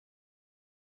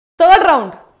 തേർഡ്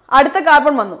റൗണ്ട്, അടുത്ത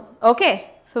കാർബൺ വന്നു. ഓക്കെ,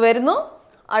 സോ വരുന്നു,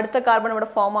 അടുത്ത കാർബൺ ഇവിടെ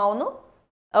ഫോം ആവുന്നു.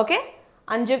 ഓക്കെ,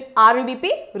 5 RBP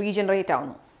റീജനറേറ്റ്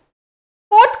ആവുന്നു.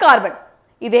 ഫോർത്ത് കാർബൺ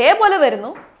ഇതേപോലെ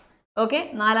വരുന്നു. ഓക്കെ,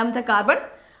 4ാമത്തെ കാർബൺ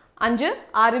 5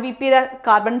 RBP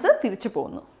കാർബൺസ് തിരിച്ചു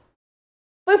പോകുന്നു.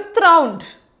 Fifth round,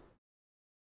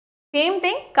 same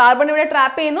thing, carbon ഇവിടെ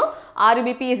ട്രാപ്പ് ചെയ്യുന്നു,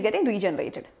 RBP is getting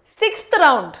regenerated. Sixth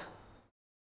round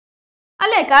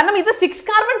അല്ലേ, കാരണം ഇത് 6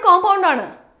 കാർബൺ കോമ്പൗണ്ട് ആണ്.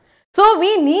 So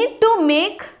we need to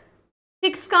make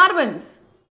 6 carbons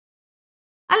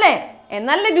അല്ലേ,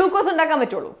 എന്നാലേ ഗ്ലൂക്കോസ് ഉണ്ടാക്കാൻ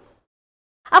പറ്റുള്ളൂ.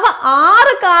 അപ്പൊ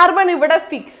 6 കാർബൺ ഇവിടെ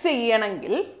ഫിക്സ്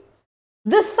ചെയ്യണമെങ്കിൽ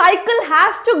this cycle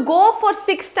has to go for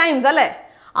 6 times അല്ലേ.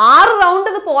 6 റൗണ്ട്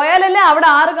ഇത് പോയാലല്ലേ അവിടെ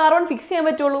 6 കാർബൺ ഫിക്സ് ചെയ്യാൻ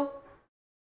പറ്റുള്ളൂ.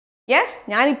 യെസ്,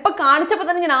 ഞാൻ ഇപ്പൊ കാണിച്ചപ്പോൾ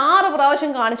തന്നെ ഞാൻ 6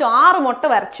 പ്രാവശ്യം കാണിച്ചു, 6 മുട്ട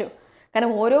വരച്ചു.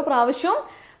 കാരണം ഓരോ പ്രാവശ്യവും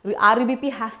RBP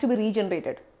has to B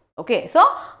regenerated. Okay, so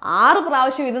 6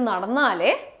 പ്രാവശ്യം ഇത്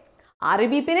നടന്നാലേ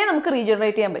RBPനെ നമുക്ക്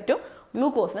റീജനറേറ്റ് ചെയ്യാൻ പറ്റും,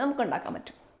 ഗ്ലൂക്കോസിനെ നമുക്ക് ഉണ്ടാക്കാൻ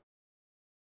പറ്റും.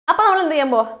 അപ്പൊ നമ്മൾ എന്ത് ചെയ്യാൻ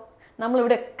പോവാ, നമ്മൾ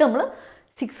ഇവിടെ ഒക്കെ നമ്മൾ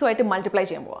 6 മൾട്ടിപ്ലൈ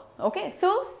ചെയ്യാൻ പോവാ. Okay, so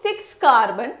 6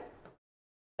 carbon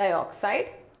dioxide.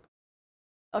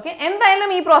 Okay, എന്തായാലും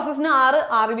ഈ പ്രോസസ്സിന് 6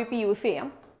 RBP യൂസ് ചെയ്യാം.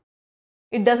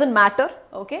 It doesn't matter.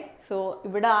 Okay, so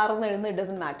ഇവിടെ 6 എന്ന് എഴുതുന്നത് ഇറ്റ്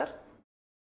ഡസൻറ്റ് മാറ്റർ.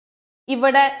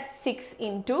 ഇവിടെ 6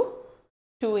 into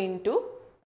 2 into,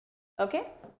 ഓക്കെ,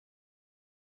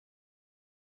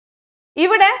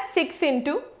 ഇവിടെ 6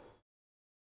 into,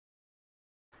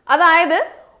 അതായത്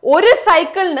ഒരു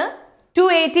സൈക്കിളിന് 2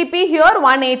 ATP ഹിയർ,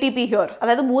 1 ATP ഹിയർ,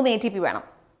 അതായത് 3 ATP വേണം.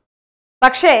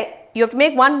 പക്ഷേ you have to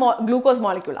make 1 glucose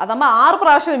molecule. അതാകുമ്പോൾ 6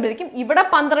 പ്രാവശ്യം വരുമ്പോഴേക്കും ഇവിടെ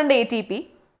 12 ATP.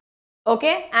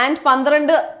 Okay, and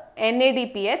 12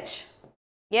 NADPH.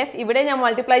 Yes, ഇവിടെ ഞാൻ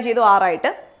മൾട്ടിപ്ലൈ ചെയ്തു 6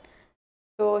 ആയിട്ട്.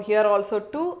 സോ ഹിയർ ഓൾസോ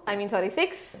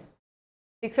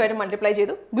 6 ആയിട്ട് മൾട്ടിപ്ലൈ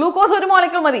ചെയ്തു. ഗ്ലൂക്കോസ് ഒരു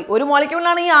മോളിക്യൂൾ മതി. ഒരു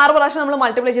മോളിക്യൂളിലാണ് ഈ 6 പ്രാവശ്യം നമ്മൾ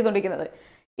മൾട്ടിപ്ലൈ ചെയ്തുകൊണ്ടിരിക്കുന്നത്.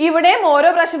 ഇവിടെയും ഓരോ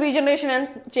പ്രാവശ്യം റീജനറേഷൻ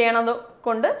ചെയ്യണത്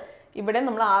കൊണ്ട് ഇവിടെ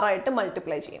നമ്മൾ 6 ആയിട്ട്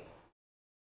മൾട്ടിപ്ലൈ ചെയ്യും.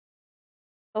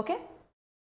 ഓക്കെ,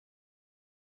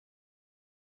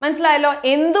 മനസ്സിലായല്ലോ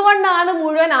എന്തുകൊണ്ടാണ്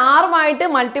മുഴുവൻ 6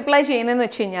 മൾട്ടിപ്ലൈ ചെയ്യുന്നതെന്ന്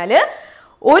വെച്ച് കഴിഞ്ഞാൽ,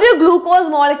 ഒരു ഗ്ലൂക്കോസ്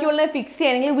മോളിക്യൂളിനെ ഫിക്സ്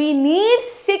ചെയ്യണമെങ്കിൽ we need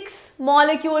 6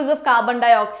 molecules of carbon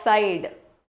dioxide.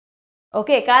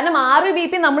 Okay, കാരണം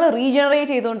RBP നമ്മൾ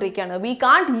റീജനറേറ്റ് ചെയ്തുകൊണ്ടിരിക്കുകയാണ്. V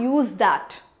can't use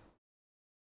that.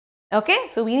 Okay,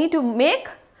 so we need to make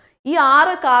ഈ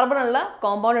 6 കാർബൺ ഉള്ള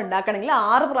കോമ്പൗണ്ട് ഉണ്ടാക്കണമെങ്കിൽ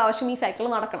 6 പ്രാവശ്യം ഈ സൈക്കിൾ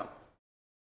നടക്കണം.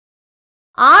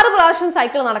 6 പ്രാവശ്യം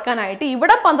സൈക്കിൾ നടക്കാനായിട്ട്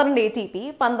ഇവിടെ 12 ATP,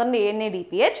 12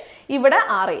 NADPH, ഇവിടെ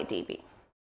 6 ATP.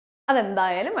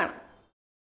 അതെന്തായാലും വേണം.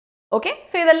 ഓക്കെ,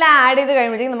 സോ ഇതെല്ലാം ആഡ് ചെയ്ത്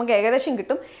കഴിയുമ്പോഴത്തേക്കും നമുക്ക് ഏകദേശം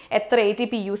കിട്ടും എത്ര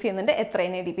ATP യൂസ് ചെയ്യുന്നുണ്ട്, എത്ര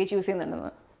NADPH യൂസ്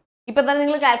ചെയ്യുന്നുണ്ടെന്ന്. ഇപ്പം തന്നെ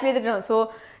നിങ്ങൾ കാൽക്കുലേറ്റ് ചെയ്തിട്ടുണ്ടോ. So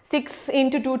 6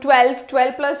 into 2,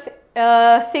 12 plus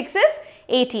 6 is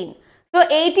 18. So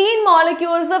 18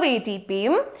 molecules of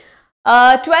ATPയും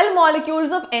 12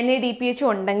 molecules of NADPH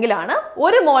ഉണ്ടെങ്കിലാണ്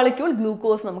ഒരു മോളിക്യൂൾ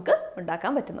ഗ്ലൂക്കോസ് നമുക്ക്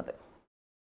ഉണ്ടാക്കാൻ പറ്റുന്നത്.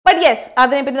 ബട്ട് യെസ്,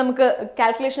 അതിനെപ്പറ്റി നമുക്ക്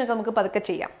കാൽക്കുലേഷൻ ഒക്കെ നമുക്ക് പതുക്കെ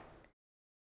ചെയ്യാം.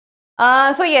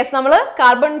 സോ യെസ്, നമ്മൾ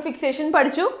കാർബൺ ഫിക്സേഷൻ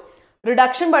പഠിച്ചു,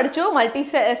 റിഡക്ഷൻ പഠിച്ചു, മൾട്ടി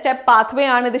സ്റ്റെപ്പ് പാത്വേ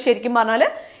ആണ് ഇത് ശരിക്കും പറഞ്ഞാൽ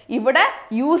ഇവിടെ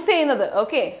യൂസ് ചെയ്യുന്നത്.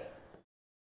 Okay,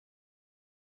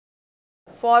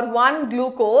 for 1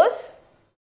 glucose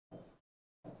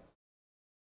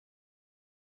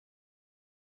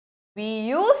we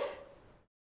use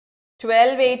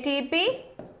 12 ATP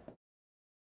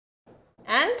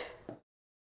and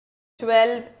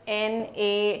 12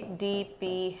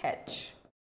 NADPH.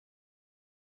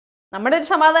 നമ്മുടെ ഒരു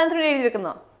സമാധാനത്തിന് എഴുതി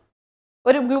വെക്കുന്നോ,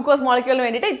 ഒരു ഗ്ലൂക്കോസ് മോളിക്യൂളിന്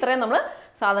വേണ്ടിയിട്ട് ഇത്രയും നമ്മൾ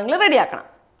സാധനങ്ങൾ റെഡിയാക്കണം.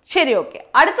 ശരി, ഓക്കെ.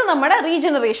 അടുത്ത നമ്മുടെ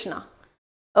റീജനറേഷനാണ്.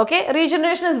 Okay,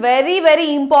 regeneration is very very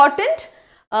important.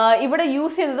 ഇവിടെ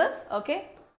യൂസ് ചെയ്യുന്നത്, okay,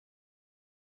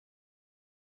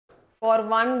 four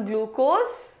 1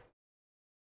 glucose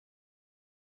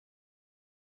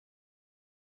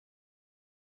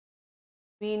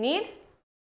we need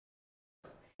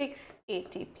 6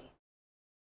 ATP.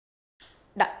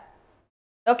 Done.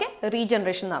 Okay,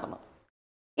 regeneration നടന്നു.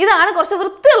 ഇതാണ് കുറച്ച്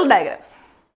വൃത്തിയുള്ള ഡയഗ്രാം.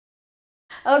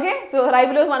 ഓക്കെ, സോ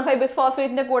റൈബുലോസ്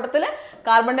 1,5-bisphosphate കൂട്ടത്തിൽ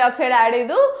കാർബൺ ഡൈ ഓക്സൈഡ് ആഡ്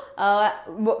ചെയ്തു,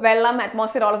 വെള്ളം,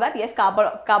 atmosphere, all of that. Yes,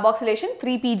 carboxylation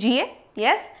 3PGA.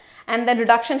 Yes, and then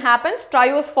reduction happens.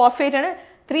 Triose phosphate ആണ്.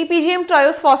 3PGയും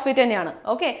triose phosphate തന്നെയാണ്.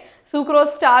 Okay,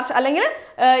 sucrose, starch, അല്ലെങ്കിൽ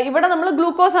ഇവിടെ നമ്മൾ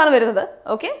ഗ്ലൂക്കോസ് ആണ് വരുന്നത്.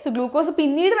 ഓക്കെ, സോ ഗ്ലൂക്കോസ്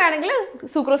പിന്നീട് വേണമെങ്കിൽ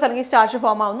സൂക്രോസ് അല്ലെങ്കിൽ സ്റ്റാർച്ച്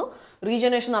ഫോം ആവുന്നു,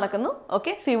 റീജനറേഷൻ നടക്കുന്നു.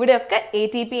 ഓക്കെ, സോ ഇവിടെയൊക്കെ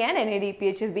ATP and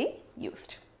NADPH is being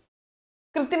used.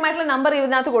 കൃത്യമായിട്ടുള്ള നമ്പർ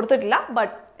ഇതിനകത്ത് കൊടുത്തിട്ടില്ല,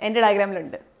 ബട്ട് എൻ്റെ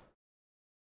ഡയഗ്രാമിലുണ്ട്.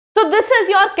 So this is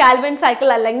your Calvin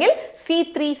cycle അല്ലെങ്കിൽ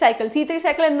C3 cycle. C3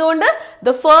 cycle എന്തുകൊണ്ട്?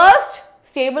 The first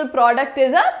stable product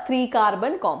is a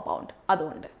 3-carbon compound.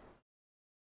 അതുകൊണ്ട്.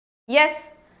 Yes.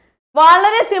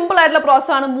 വളരെ സിമ്പിൾ ആയിട്ടുള്ള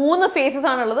പ്രോസസ് ആണ്. 3 phases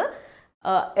ആണുള്ളത്.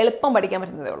 എളുപ്പം പഠിക്കാൻ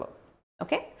പറ്റുന്നതേ ഉള്ളൂ.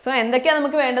 ഓക്കെ, സോ എന്തൊക്കെയാണ്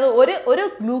നമുക്ക് വേണ്ടത്? ഒരു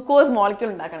ഗ്ലൂക്കോസ് മോളിക്യൂൾ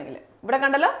ഉണ്ടാക്കണമെങ്കിൽ ഇവിടെ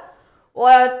കണ്ടല്ലോ,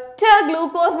 ഒറ്റ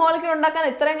ഗ്ലൂക്കോസ് മോളിക്യൂൾ ഉണ്ടാക്കാൻ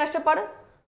ഇത്രയും കഷ്ടപ്പാട്.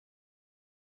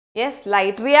 യെസ്,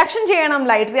 ലൈറ്റ് റിയാക്ഷൻ ചെയ്യണം.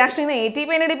 ലൈറ്റ് റിയാക്ഷൻ ATP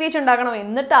NADPH ഉണ്ടാക്കണം.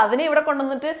 എന്നിട്ട് അതിനെ ഇവിടെ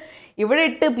കൊണ്ടുവന്നിട്ട് ഇവിടെ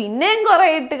ഇട്ട് പിന്നെയും കുറെ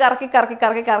ഇട്ട്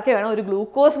കറക്കി വേണം ഒരു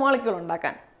ഗ്ലൂക്കോസ് മോളിക്യൂൾ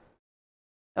ഉണ്ടാക്കാൻ.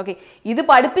 ഓക്കെ, ഇത്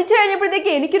പഠിപ്പിച്ചു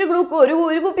കഴിഞ്ഞപ്പോഴത്തേക്ക് എനിക്കൊരു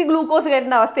ഒരു കുപ്പി ഗ്ലൂക്കോസ്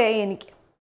കയറ്റേണ്ട അവസ്ഥയായി എനിക്ക്.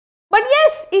 But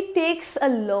yes, it takes a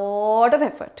lot of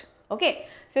effort. Okay,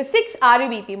 so 6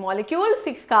 RUBP molecules,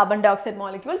 6 carbon dioxide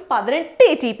molecules, 18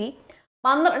 ATP,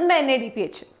 12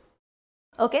 NADPH.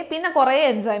 Okay, പിന്നെ കുറേ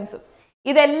എൻസൈംസ്.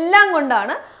 ഇതെല്ലാം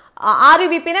കൊണ്ടാണ്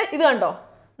RUBP-നെ ഇത് കണ്ടോ,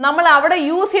 നമ്മൾ അവിടെ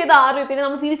യൂസ് ചെയ്ത RUBP-നെ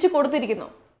നമ്മൾ തിരിച്ചു കൊടുത്തിരിക്കുന്നു.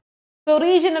 So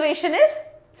regeneration is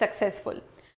successful.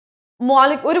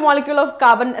 ഒരു മോളിക്യൂൾ ഓഫ്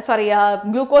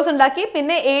ഗ്ലൂക്കോസ് ഉണ്ടാക്കി,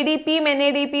 പിന്നെ ADP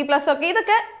NADP പ്ലസ് ഒക്കെ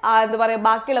ഇതൊക്കെ എന്താ പറയുക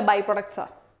ബാക്കിയുള്ള ബൈ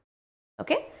പ്രൊഡക്ട്സാണ്.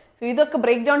 ഓക്കെ, സോ ഇതൊക്കെ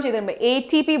ബ്രേക്ക് ഡൗൺ ചെയ്ത് കഴിയുമ്പോൾ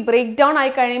ATP ബ്രേക്ക് ഡൗൺ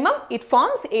ആയി കഴിയുമ്പം it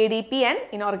forms ADP and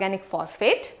inorganic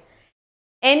phosphate.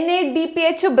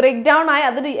 NADPH break down ആയി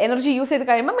അതിന് എനർജി യൂസ് ചെയ്ത്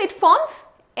കഴിയുമ്പം it forms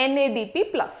NADP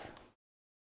plus.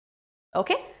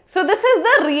 Okay, so this is the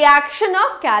reaction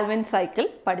of Calvin cycle.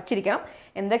 പഠിച്ചിരിക്കണം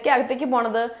എന്തൊക്കെയാണ് അകത്തേക്ക്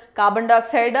പോണത്. Carbon dye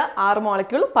oxide 6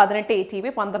 molecule, 18 ATP,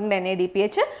 12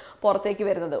 NADPH പുറത്തേക്ക്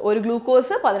വരുന്നത്. ഒരു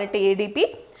glucose, 18 ADP,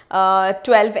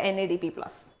 12 NADP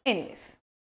plus. Anyways,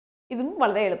 ഇതും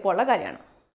വളരെ എളുപ്പമുള്ള കാര്യമാണ്.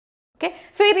 ഓക്കെ,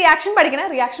 സോ ഈ റിയാക്ഷൻ പഠിക്കണം.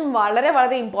 റിയാക്ഷൻ വളരെ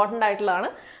വളരെ ഇമ്പോർട്ടൻ്റ് ആയിട്ടുള്ളതാണ്.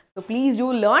 So please do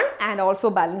learn and also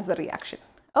balance the reaction.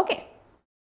 Okay,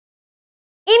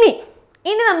 ഇനി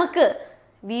നമുക്ക്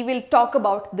we will talk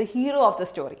about the hero of the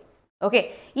story. Okay,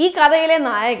 ഈ കഥയിലെ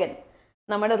നായകൻ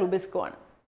നമ്മുടെ റുബിസ്കോ ആണ്.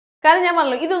 കാരണം ഞാൻ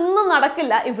പറഞ്ഞല്ലോ, ഇതൊന്നും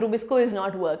നടക്കില്ല if RuBisCO is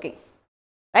not working.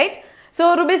 Right? So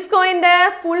റുബിസ്കോയിന്റെ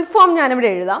full form ഞാനിവിടെ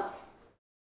എഴുതാം.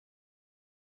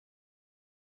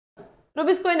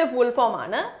 റുബിസ്കോയിന്റെ ഫുൾ ഫോം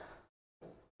ആണ്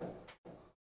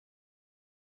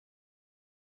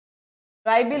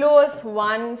റൈബിലോസ്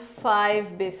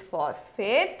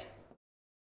 1,5-bisphosphate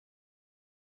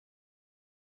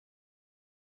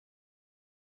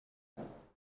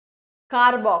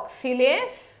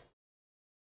carboxylase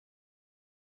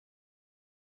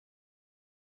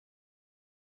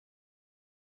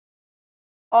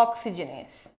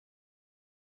oxygenase.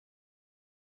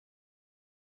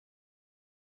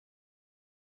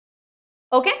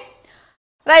 Okay,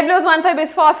 റൈബിലോസ്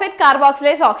 1,5-bisphosphate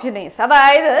carboxylase oxygenase.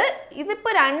 അതായത് ഇതിപ്പോ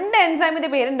 2 എൻസൈമിന്റെ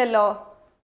പേരുണ്ടല്ലോ.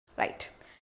 Right,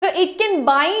 so it can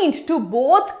bind to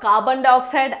both carbon dye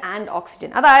oxide and oxygen.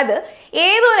 അതായത്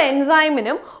ഏതൊരു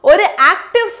എൻസൈമിനും ഒരു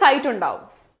ആക്റ്റീവ് സൈറ്റ് ഉണ്ടാവും.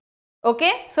 ഓക്കെ,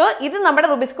 സോ ഇത് നമ്മുടെ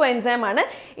റുബിസ്കോ എൻസൈം ആണ്.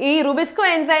 ഈ റുബിസ്കോ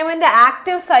എൻസൈമിന്റെ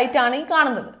ആക്റ്റീവ് സൈറ്റ് ആണ് ഈ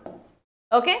കാണുന്നത്.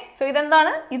 ഓക്കെ, സോ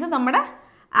ഇതെന്താണ്? ഇത് നമ്മുടെ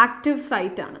ആക്റ്റീവ്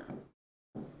സൈറ്റ് ആണ്.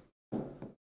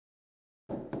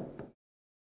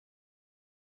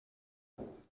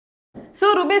 So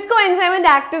RuBisCO എൻസൈമിന്റെ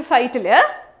active സൈറ്റില്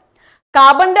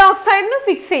carbon dye ഓക്സൈഡിന്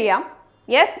fix ചെയ്യാം.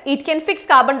 Yes, it can fix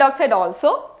carbon dye oxide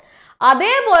also.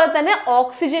 അതേപോലെ തന്നെ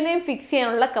ഓക്സിജനെയും ഫിക്സ്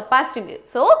ചെയ്യാനുള്ള കപ്പാസിറ്റി ഉണ്ട്.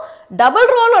 സോ ഡബിൾ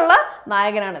റോൾ ഉള്ള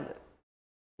നായകനാണിത്.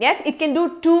 Yes, it can do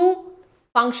 2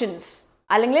 functions.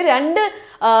 അല്ലെങ്കിൽ 2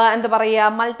 എന്താ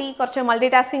പറയുക കുറച്ച് മൾട്ടി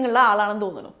ടാസ്കിംഗ് ഉള്ള ആളാണെന്ന്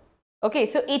തോന്നുന്നു. Okay,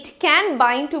 so it can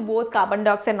bind to both carbon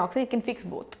dye oxide and oxygen. It can fix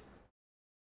both.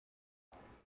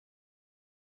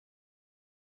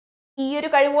 ഈ ഒരു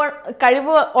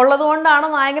കഴിവ് ഉള്ളത് കൊണ്ടാണോ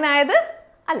നായകനായത്?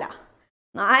 അല്ല,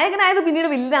 നായകനായത് പിന്നീട്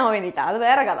വില്ലനാവാൻ വേണ്ടിയിട്ടാണ്. അത്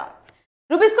വേറെ കഥ.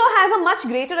 RuBisCO has A much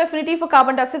greater affinity four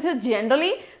carbon dye oxide.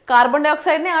 Generally carbon dye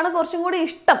ഓക്സൈഡിനെയാണ് കുറച്ചും കൂടി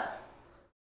ഇഷ്ടം.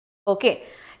 ഓക്കെ,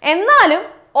 എന്നാലും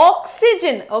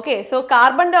oxygen, okay, so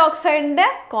carbon dye ഓക്സൈഡിന്റെ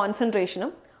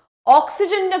കോൺസെൻട്രേഷനും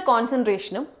ഓക്സിജന്റെ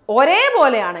കോൺസെൻട്രേഷനും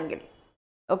ഒരേപോലെയാണെങ്കിൽ,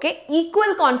 ഓക്കെ,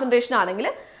 ഈക്വൽ കോൺസെൻട്രേഷൻ ആണെങ്കിൽ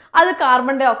അത്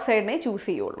കാർബൺ ഡൈ ഓക്സൈഡിനെ ചൂസ്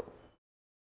ചെയ്യുള്ളൂ.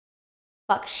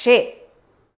 പക്ഷേ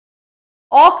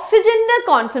ഓക്സിജന്റെ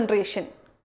കോൺസെൻട്രേഷൻ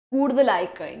കൂടുതലായി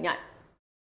കഴിഞ്ഞാൽ,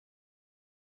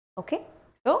 ഓക്കെ,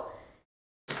 സോ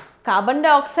കാർബൺ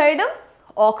ഡൈ ഓക്സൈഡും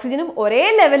ഓക്സിജനും ഒരേ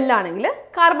ലെവലിലാണെങ്കിൽ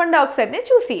കാർബൺ ഡൈ ഓക്സൈഡിനെ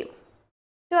ചൂസ് ചെയ്യും.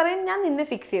 പറയും ഞാൻ നിന്നെ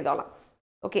ഫിക്സ് ചെയ്തോളാം.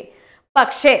 ഓക്കെ,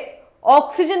 പക്ഷേ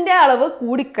ഓക്സിജന്റെ അളവ്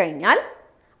കൂടിക്കഴിഞ്ഞാൽ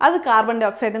അത് കാർബൺ ഡൈ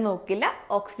ഓക്സൈഡിനെ നോക്കില്ല,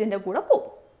 ഓക്സിജന്റെ കൂടെ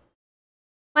പോകും.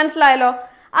 മനസ്സിലായല്ലോ?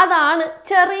 അതാണ്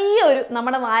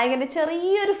നമ്മുടെ നായകന്റെ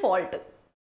ചെറിയൊരു fault.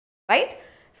 Right?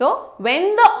 So when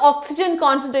the oxygen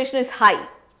concentration is high,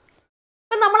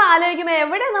 ഇപ്പൊ നമ്മൾ ആലോചിക്കുമ്പോൾ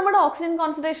എവിടെ നമ്മുടെ ഓക്സിജൻ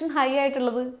കോൺസെൻട്രേഷൻ ഹൈ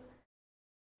ആയിട്ടുള്ളത്?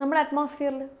 നമ്മുടെ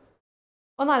അറ്റ്മോസ്ഫിയറിൽ.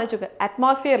 ഒന്ന് ആലോചിക്കുക,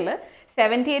 അറ്റ്മോസ്ഫിയറിൽ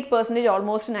 78%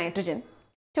 almost nitrogen,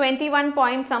 21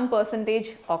 point some percentage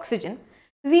oxygen,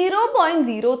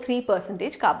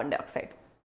 0.03% carbon dioxide.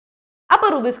 അപ്പോൾ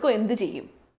റുബിസ്കോ എന്ത് ചെയ്യും?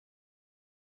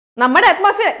 നമ്മുടെ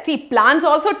atmosphere, see plants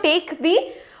also take the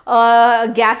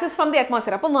gases from the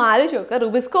atmosphere. അപ്പോൾ ഒന്ന് ആലോചിച്ച് നോക്കുക,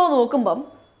 റുബിസ്കോ നോക്കുമ്പം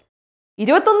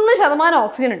 21%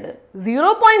 ഓക്സിജൻ ഉണ്ട്,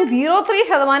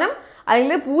 0.03%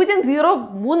 അല്ലെങ്കിൽ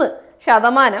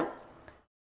 0.03%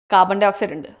 കാർബൺ ഡൈ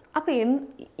ഓക്സൈഡ് ഉണ്ട്. അപ്പോൾ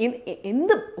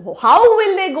എന്ത് how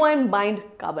will they go and bind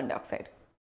carbon dye oxide?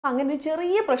 അങ്ങനെ ഒരു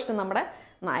ചെറിയ പ്രശ്നം നമ്മുടെ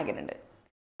നായകനുണ്ട്.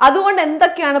 അതുകൊണ്ട്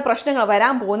എന്തൊക്കെയാണ് പ്രശ്നങ്ങൾ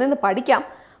വരാൻ പോകുന്നതെന്ന് പഠിക്കാം.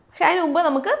 പക്ഷെ അതിന് മുമ്പ്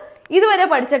നമുക്ക് ഇതുവരെ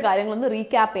പഠിച്ച കാര്യങ്ങളൊന്ന്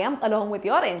റീക്യാപ്പ് ചെയ്യാം along with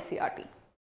your NCERT.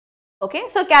 Okay,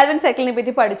 so Calvin സൈക്കിളിനെ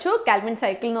പറ്റി പഠിച്ചു. കാൽവിൻ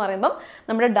സൈക്കിൾ എന്ന് പറയുമ്പം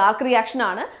നമ്മുടെ ഡാർക്ക് റിയാക്ഷൻ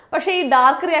ആണ്. പക്ഷേ ഈ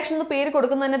ഡാർക്ക് റിയാക്ഷൻ എന്ന് പേര്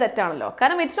കൊടുക്കുന്നത് തന്നെ തെറ്റാണല്ലോ.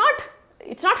 കാരണം it's not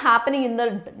happening in the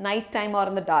night time or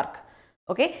in the dark.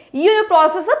 Okay, ഈ ഒരു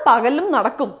പ്രോസസ്സ് പകലും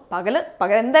നടക്കും. പകൽ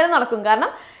എന്തായാലും നടക്കും. കാരണം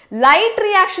ലൈറ്റ്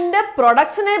റിയാക്ഷൻ്റെ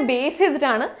പ്രൊഡക്ട്സിനെ ബേസ്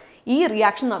ചെയ്തിട്ടാണ് ഈ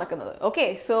റിയാക്ഷൻ നടക്കുന്നത്. ഓക്കെ,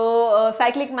 സോ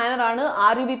സൈക്ലിക് മാനർ ആണ്.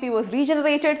 RUBP was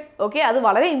regenerated. ഓക്കെ, അത്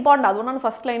വളരെ ഇമ്പോർട്ടൻ്റ്. അതുകൊണ്ടാണ്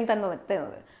ഫസ്റ്റ് ലൈൻ തന്നെ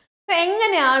എത്തുന്നത്. സോ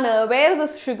എങ്ങനെയാണ് where is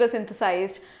this sugar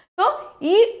synthesised? So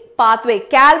ഈ പാത്വേ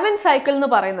കാൽവിൻ സൈക്കിൾ എന്ന്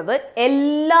പറയുന്നത്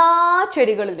എല്ലാ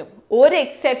ചെടികളിലും ഒരു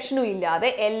എക്സെപ്ഷനും ഇല്ലാതെ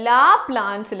എല്ലാ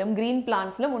പ്ലാന്റ്സിലും ഗ്രീൻ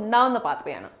പ്ലാന്റ്സിലും ഉണ്ടാവുന്ന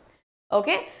പാത്വേ ആണ്.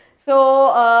 Okay, so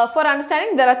for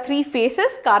understanding there are 3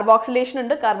 phases. Carboxylation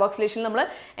ഉണ്ട്. കാർബോക്സിലേഷനിൽ നമ്മൾ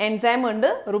എൻസൈം ഉണ്ട്,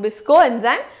 റുബിസ്കോ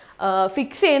എൻസൈം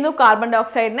ഫിക്സ് ചെയ്യുന്നു കാർബൺ ഡൈ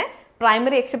ഓക്സൈഡിനെ.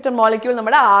 പ്രൈമറി എക്സെപ്റ്റർ മോളിക്യൂൾ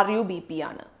നമ്മുടെ RUBP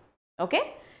ആണ്. ഓക്കെ,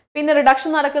 പിന്നെ റിഡക്ഷൻ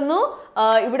നടക്കുന്നു.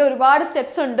 ഇവിടെ ഒരുപാട്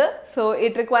സ്റ്റെപ്സ് ഉണ്ട്. So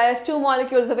it requires 2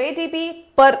 molecules of ATP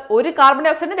per ഒരു carbon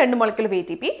dye ഓക്സൈഡിന് 2 molecule of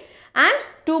ATP and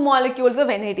 2 molecules of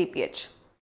NADPH.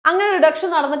 അങ്ങനെ റിഡക്ഷൻ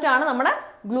നടന്നിട്ടാണ് നമ്മുടെ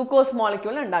ഗ്ലൂക്കോസ്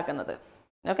മോളിക്യൂൾ ഉണ്ടാക്കുന്നത്.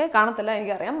 ഓക്കെ, കാണത്തില്ല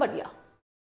എനിക്കറിയാം, ബട്ട്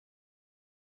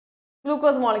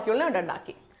ഗ്ലൂക്കോസ് മോളിക്യൂളിനെ ഇവിടെ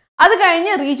ഉണ്ടാക്കി. അത്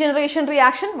കഴിഞ്ഞ് റീജനറേഷൻ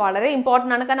റിയാക്ഷൻ വളരെ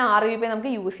ഇമ്പോർട്ടൻ്റ് ആണ്. കാരണം RUBP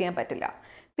നമുക്ക് യൂസ് ചെയ്യാൻ പറ്റില്ല,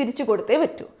 തിരിച്ചു കൊടുത്തേ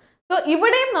പറ്റൂ. സോ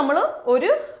ഇവിടെയും നമ്മൾ ഒരു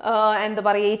എന്താ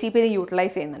പറയുക ATP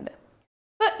യൂട്ടിലൈസ് ചെയ്യുന്നുണ്ട്.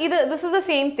 So this is the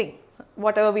same thing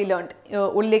what ever V learned.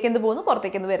 ഉള്ളിലേക്ക് എന്ത് പോകുന്നു,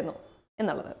 പുറത്തേക്ക് എന്ത് വരുന്നു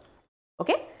എന്നുള്ളത്.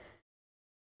 ഓക്കെ,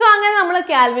 സോ അങ്ങനെ നമ്മൾ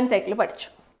കാൽവിൻ സൈക്കിൾ പഠിച്ചു.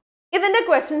 ഇതിൻ്റെ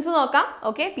ക്വസ്റ്റ്യൻസ് നോക്കാം.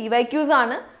 ഓക്കെ, PYQs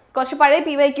ആണ്. കുറച്ച് പഴയ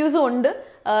PYQs ഉണ്ട്.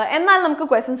 എന്നാൽ നമുക്ക്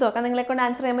ക്വസ്റ്റ്യൻസ് നോക്കാം. നിങ്ങളെ കൊണ്ട്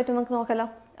ആൻസർ ചെയ്യാൻ പറ്റും, നമുക്ക് നോക്കാമല്ലോ.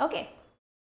 Okay,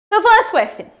 the first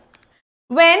question: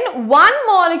 when one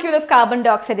molecule of carbon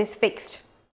dioxide is fixed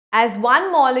as one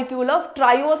molecule of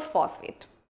triose phosphate.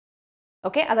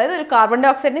 Okay, അതായത് ഒരു കാർബൺ ഡൈ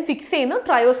ഓക്സൈഡിനെ ഫിക്സ് ചെയ്യുന്നു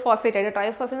ട്രയോസ് ഫോസ്ഫേറ്റ് ആയിട്ട്.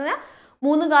 ട്രയോസ് ഫോസ്ഫേറ്റ് എന്ന് പറഞ്ഞാൽ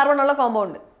 3 കാർബൺ ഉള്ള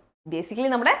കോമ്പൗണ്ട്. ബേസിക്കലി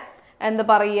നമ്മുടെ എന്താ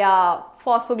പറയുക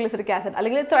ഫോസ്ഫോഗ്ലിസറിക് ആസിഡ്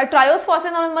അല്ലെങ്കിൽ ട്രയോസ്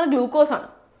ഫോസ്ഫേറ്റ് എന്ന് പറയുന്നത് നമ്മുടെ ഗ്ലൂക്കോസ് ആണ്.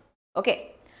 ഓക്കെ,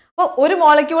 അപ്പോൾ ഒരു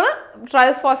മോളിക്യൂൾ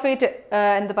ട്രയോസ് ഫോസ്ഫേറ്റ്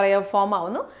എന്താ പറയുക ഫോം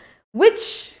ആവുന്നു, which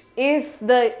is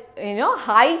the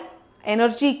high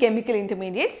energy chemical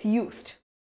intermediates used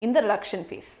in the reduction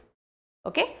phase.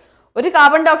 Okay, ഒരു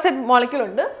കാർബൺ ഡൈ ഓക്സൈഡ് മോളിക്യൂൾ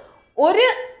ഉണ്ട്, ഒരു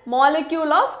molecule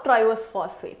of triose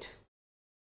phosphate.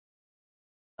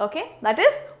 Okay, that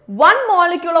is 1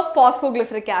 molecule of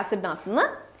phosphoglyceric ആസിഡിനകത്തുനിന്ന്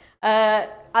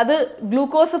അത്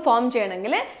glucose form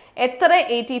ചെയ്യണമെങ്കിൽ എത്ര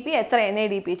ATP എത്ര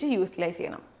NADPH utilise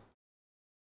ചെയ്യണം?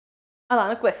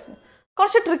 അതാണ് question.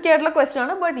 കുറച്ച് ട്രിക്കി ആയിട്ടുള്ള ക്വസ്റ്റ്യൻ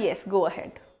ആണ്, but yes, go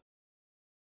ahead.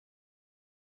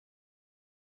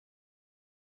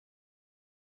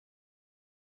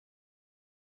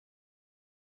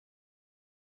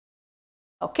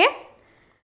 Okay,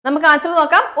 നമുക്ക് ആൻസർ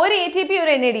നോക്കാം. ഒരു ATP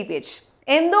ഒരു NADPH.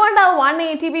 എന്തുകൊണ്ടാണ് 1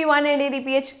 ATP 1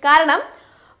 NADPH? കാരണം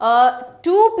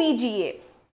 2 PGA.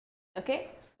 ഓക്കെ,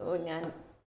 സോ ഞാൻ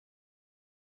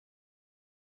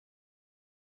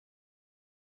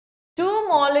 2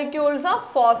 molecules of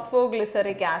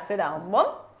phosphoglyceric acid ആകുമ്പം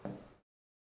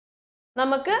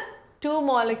നമുക്ക് 2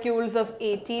 molecules of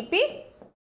ATP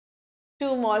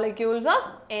 2 molecules of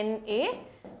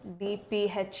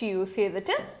NADPH use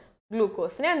ചെയ്തിട്ട്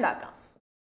ഗ്ലൂക്കോസിനെ ഉണ്ടാക്കാം.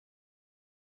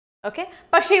 ഓക്കെ,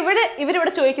 പക്ഷെ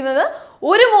ഇവരിവിടെ ചോദിക്കുന്നത്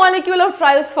ഒരു molecule of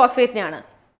triose ഫോസ്ഫേറ്റിനാണ്.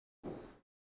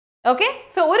 Okay,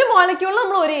 so ഒരു മോളിക്യൂളിൽ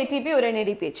നമ്മൾ ഒരു ATP ഒരു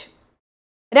NADPH.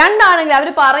 രണ്ടാണെങ്കിൽ അവർ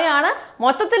പറയാണ്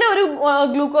മൊത്തത്തിൽ ഒരു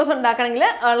ഗ്ലൂക്കോസ് ഉണ്ടാക്കണമെങ്കിൽ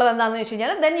ഉള്ളത് എന്താണെന്ന് വെച്ച്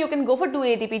കഴിഞ്ഞാൽ then you can go for 2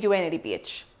 ATP 2 NADPH.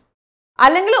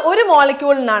 അല്ലെങ്കിൽ ഒരു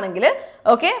മോളിക്യൂളിനാണെങ്കിൽ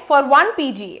okay for 1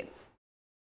 PGA.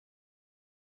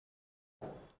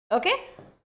 Okay,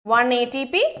 1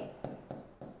 ATP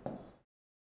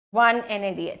 1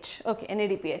 NADH. Okay,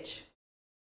 NADPH.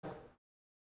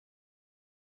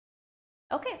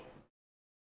 Okay,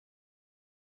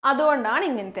 അതുകൊണ്ടാണ്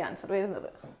ഇങ്ങനത്തെ ആൻസർ വരുന്നത്.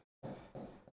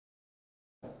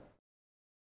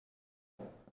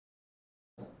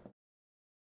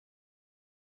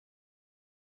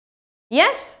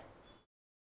 യെസ്,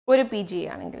 ഒരു PGA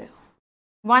ആണെങ്കിൽ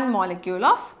 1 molecule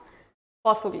of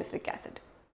phosphoglyceric acid.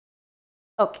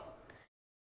 Okay,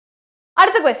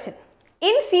 അടുത്ത question.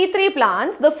 In C3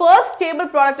 plants, the first stable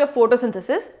product of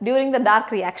photosynthesis during the dark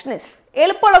reaction is.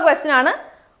 എളുപ്പമുള്ള question ആണ്,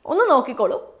 ഒന്ന്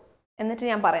നോക്കിക്കോളൂ എന്നിട്ട്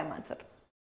ഞാൻ പറയാം answer.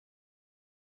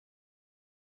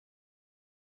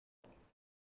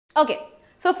 Okay,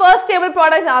 so first stable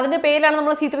product അതിന്റെ പേരിലാണ്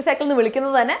നമ്മൾ C3 സൈക്കിൾ എന്ന്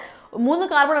വിളിക്കുന്നത് തന്നെ. 3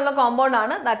 കാർബൺ ഉള്ള കോമ്പൗണ്ട്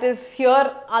ആണ്. ദാറ്റ് ഈസ് ഹിയർ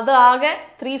അത് ആകെ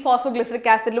 3 ഫോസ്ഫോഗ്ലിസറിക്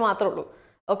ആസിഡിൽ മാത്രമേ ഉള്ളൂ.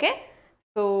 Okay,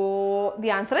 so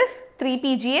the answer is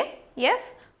 3PGA. Yes,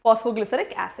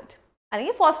 phosphoglyceric acid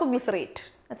അല്ലെങ്കിൽ ഫോസ്ഫോഗ്ലിസറേറ്റ്,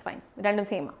 ദാറ്റ്സ് ഫൈൻ, രണ്ടും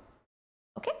സെയിം ആണ്.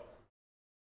 Okay,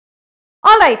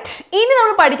 alright. ഇനി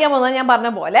നമ്മൾ പഠിക്കാൻ പോകുന്നത് ഞാൻ പറഞ്ഞ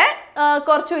പോലെ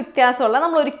കുറച്ച് വ്യത്യാസമുള്ള,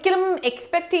 നമ്മൾ ഒരിക്കലും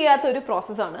എക്സ്പെക്ട് ചെയ്യാത്ത ഒരു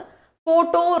പ്രോസസ്സാണ്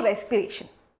photo respiration.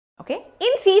 Okay,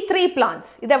 in C3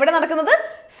 plants. ഇത് എവിടെ നടക്കുന്നത്?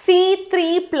 C3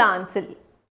 പ്ലാന്റ്സിൽ.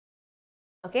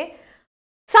 Okay,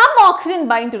 some oxygen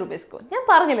bind to RuBisCO. ഞാൻ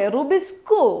പറഞ്ഞില്ലേ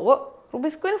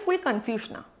റുബിസ്കോന് ഫുൾ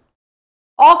കൺഫ്യൂഷനാണ്.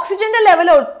 ഓക്സിജന്റെ ലെവൽ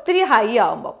ഒത്തിരി ഹൈ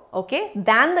ആവുമ്പോൾ, okay,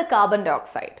 than the carbon dye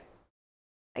oxide,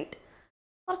 right?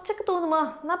 കുറച്ചൊക്കെ തോന്നുമോ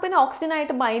എന്നാൽ പിന്നെ ഓക്സിജൻ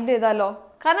ആയിട്ട് ബൈൻഡ് ചെയ്താലോ,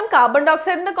 കാരണം കാർബൺ ഡൈ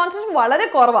ഓക്സൈഡിന്റെ കോൺസെൻട്രേഷൻ വളരെ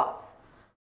കുറവാണ്.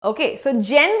 Okay, so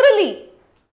generally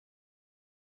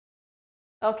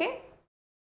okay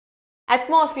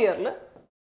അറ്റ്മോസ്ഫിയറിൽ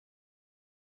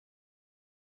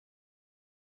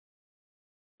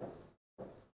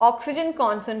oxygen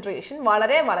concentration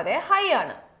വളരെ വളരെ ഹൈ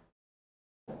ആണ്.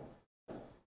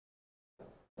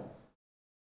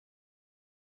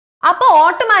 അപ്പോൾ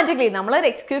ഓട്ടോമാറ്റിക്കലി നമ്മളൊരു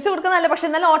എക്സ്ക്യൂസ് കൊടുക്കുന്നതല്ല, പക്ഷെ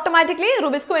എന്നാലും ഓട്ടോമാറ്റിക്കലി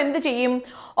റുബിസ്കോ എന്ത് ചെയ്യും?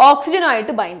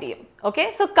 ഓക്സിജനുമായിട്ട് ബൈൻഡ് ചെയ്യും. Okay,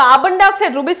 so carbon dye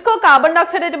oxide, RuBisCO carbon dye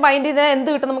oxide ആയിട്ട് ബൈൻഡ് ചെയ്താൽ എന്ത്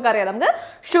കിട്ടും നമുക്കറിയാം. നമുക്ക്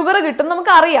ഷുഗർ കിട്ടും,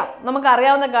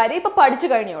 നമുക്കറിയാവുന്ന കാര്യം ഇപ്പൊ പഠിച്ചു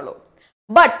കഴിഞ്ഞുള്ളൂ.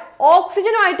 ബട്ട്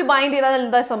ഓക്സിജനുമായിട്ട് ബൈൻഡ് ചെയ്താൽ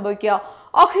എന്താ സംഭവിക്കുക?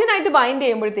 ഓക്സിജനായിട്ട് ബൈൻഡ്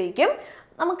ചെയ്യുമ്പോഴത്തേക്കും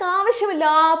നമുക്ക്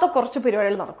ആവശ്യമില്ലാത്ത കുറച്ച്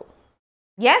പരിപാടികൾ നടക്കും.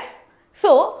 Yes,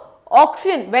 so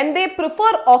oxygen when they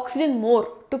prefer oxygen more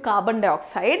two carbon dye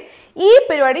oxide, ഈ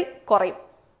പരിപാടി കുറയും.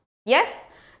 Yes,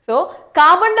 so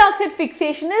carbon dye oxide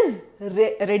fixation is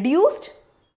reduced.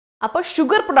 അപ്പോൾ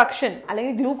ഷുഗർ പ്രൊഡക്ഷൻ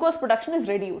അല്ലെങ്കിൽ ഗ്ലൂക്കോസ് പ്രൊഡക്ഷൻ ഇസ്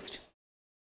റെഡ്യൂസ്ഡ്.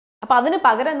 അപ്പൊ അതിന്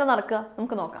പകരം എന്താ നടക്കുക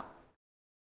നമുക്ക് നോക്കാം.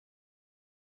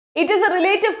 It is a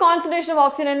relative concentration of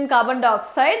oxygen and carbon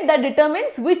dioxide that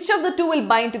determines which of the two will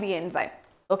bind to the enzyme.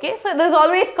 Okay, so there is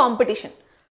always competition.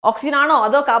 Oxygen ആണോ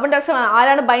അതോ carbon dye oxide ആണോ,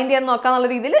 ആരാണ് bind ചെയ്യാൻ നോക്കാന്നുള്ള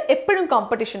രീതിയിൽ എപ്പോഴും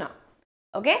competition ആണ്.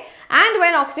 Okay, and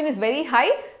when oxygen is very high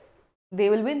they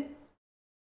will win.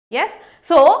 Yes,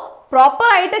 so proper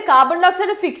ആയിട്ട് carbon dye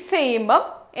oxide fix ചെയ്യുമ്പോൾ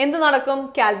എന്ത് നടക്കും?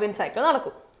 കാൽവിൻ സൈക്കിൾ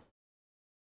നടക്കും.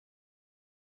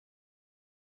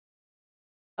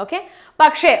 ഓക്കെ,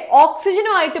 പക്ഷേ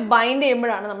ഓക്സിജനുമായിട്ട് ബൈൻഡ്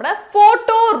ചെയ്യുമ്പോഴാണ് നമ്മുടെ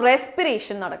ഫോട്ടോ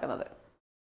റെസ്പിറേഷൻ നടക്കുന്നത്.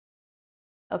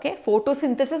 ഓക്കെ,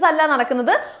 ഫോട്ടോസിന്തസിസ് അല്ല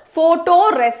നടക്കുന്നത്, ഫോട്ടോ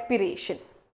റെസ്പിറേഷൻ,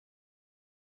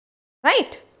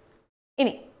 റൈറ്റ്?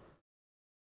 ഇനി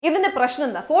ഇതിന്റെ പ്രശ്നം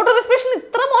എന്താ? ഫോട്ടോ റെസ്പിറേഷൻ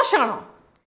ഇത്ര മോശമാണോ?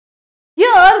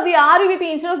 Here the RUBP,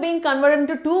 instead of being converted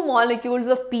into 2 molecules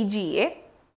of PGA,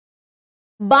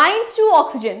 binds to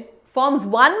oxygen, forms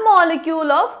 1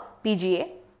 molecule of PGA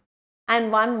and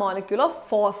 1 molecule of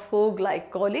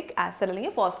phosphoglycolic acid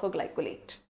അല്ലെങ്കിൽ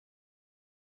phosphoglycolate.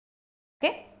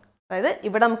 Okay, അതായത്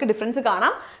ഇവിടെ നമുക്ക് ഡിഫറൻസ്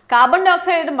കാണാം. കാർബൺ ഡൈ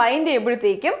ഓക്സൈഡ് ബൈൻഡ്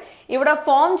ചെയ്യുമ്പോഴത്തേക്കും ഇവിടെ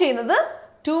form ചെയ്യുന്നത്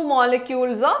 2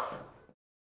 molecules of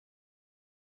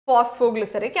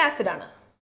phosphoglyceric acid ആണ്.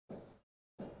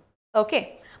 Okay,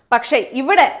 പക്ഷേ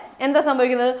ഇവിടെ എന്താ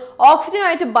സംഭവിക്കുന്നത്?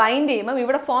 ഓക്സിജനുമായിട്ട് ബൈൻഡ് ചെയ്യുമ്പോൾ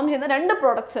ഇവിടെ ഫോം ചെയ്യുന്ന 2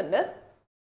 പ്രോഡക്ട്സ് ഉണ്ട്.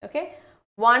 Okay,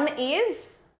 one is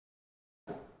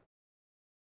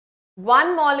 1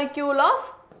 molecule of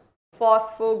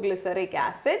phosphoglyceric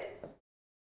acid,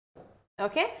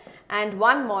 okay, and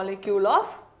 1 molecule of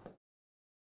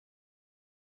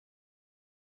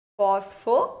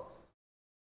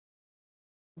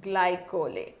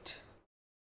phosphoglycolate.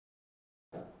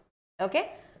 Okay,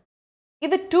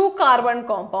 ഇത് 2 carbon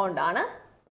compound ആണ്,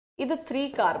 ഇത് 3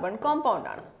 carbon compound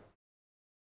ആണ്.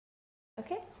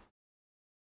 ഓക്കെ,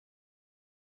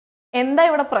 എന്താ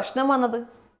ഇവിടെ പ്രശ്നം വന്നത്?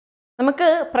 നമുക്ക്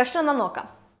പ്രശ്നം എന്താ നോക്കാം.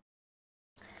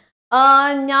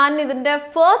 ഞാൻ ഇതിന്റെ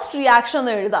ഫസ്റ്റ് റിയാക്ഷൻ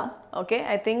ഒന്ന് എഴുതാം. ഓക്കെ,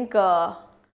 ഐ തിങ്ക്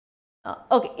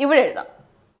ഓക്കെ ഇവിടെ എഴുതാം.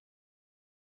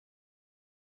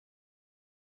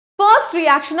 First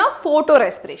reaction of photo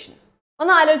respiration.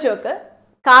 ഒന്ന് ആലോചിച്ച് നോക്ക്,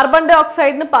 കാർബൺ ഡൈ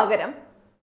ഓക്സൈഡിന് പകരം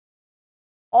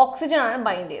ഓക്സിജൻ ആണ്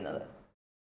ബൈൻഡ് ചെയ്യുന്നത്.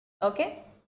 ഓക്കെ,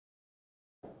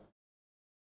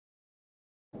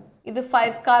 ഇത്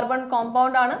 5 കാർബൺ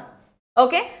കോമ്പൗണ്ട് ആണ്.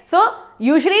 ഓക്കെ, സോ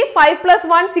യൂഷ്വലി 5 +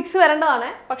 1 6 വരേണ്ടതാണ്,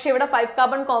 പക്ഷെ ഇവിടെ 5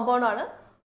 കാർബൺ കോമ്പൗണ്ട് ആണ്.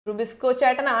 റുബിസ്കോ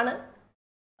ചേട്ടനാണ്.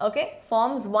 Okay,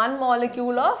 forms 1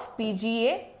 molecule of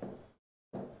PGA,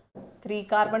 3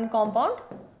 carbon compound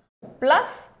plus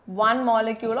 1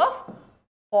 molecule of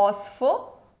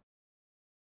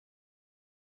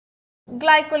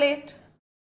phosphoglycolate.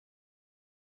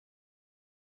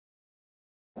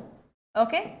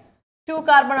 Okay, 2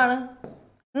 carbon ആണ്.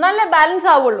 നല്ല ബാലൻസ്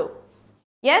ആവുള്ളൂ.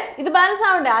 യെസ്, ഇത് ബാലൻസ്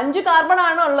ആവണ്ടേ? 5 കാർബൺ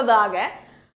ആണ് ഉള്ളത് ആകെ.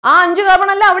 ആ 5 കാർബൺ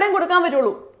അല്ല അവിടെയും കൊടുക്കാൻ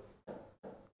പറ്റുള്ളൂ.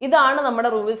 ഇതാണ് നമ്മുടെ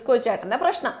റുബിസ്കോ ചേട്ടന്റെ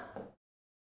പ്രശ്നം.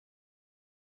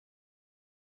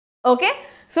 ഓക്കെ,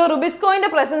 സോ റുബിസ്കോയിന്റെ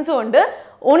പ്രസൻസ് കൊണ്ട്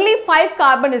only 5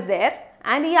 carbon is there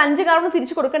and ഈ 5 കാർബൺ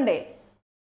തിരിച്ചു കൊടുക്കണ്ടേ?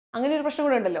 അങ്ങനെ ഒരു പ്രശ്നം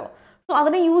കൂടെ ഉണ്ടല്ലോ. സോ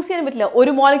അതിനെ യൂസ് ചെയ്യാൻ പറ്റില്ല.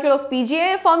 ഒരു മോളിക്യൂൾ ഓഫ് PGA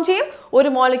ഫോം ചെയ്യും, ഒരു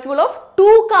molecule of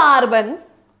 2 carbon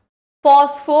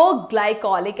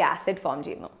ഫോസ്ഫോഗ്ലൈക്കോളിക് acid form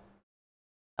ചെയ്യുന്നു.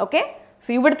 ഓക്കെ, സോ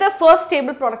ഇവിടുത്തെ ഫസ്റ്റ്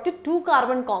സ്റ്റേബിൾ പ്രോഡക്റ്റ് 2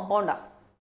 കാർബൺ കോമ്പൗണ്ടാണ്.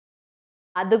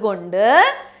 അതുകൊണ്ട്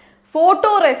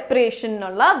ഫോട്ടോ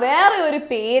റെസ്പിറേഷനുള്ള വേറെ ഒരു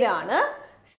പേരാണ്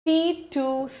C2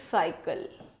 സൈക്കിൾ.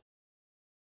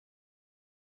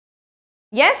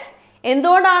 യെസ്,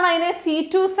 എന്തുകൊണ്ടാണ് അതിനെ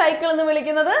C2 സൈക്കിൾ എന്ന്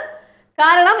വിളിക്കുന്നത്?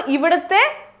 കാരണം ഇവിടുത്തെ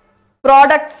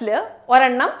പ്രോഡക്ട്സിൽ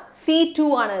ഒരെണ്ണം C2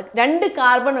 ആണ്, 2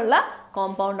 കാർബൺ ഉള്ള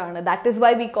കോമ്പൗണ്ട് ആണ്. That is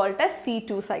why we call it as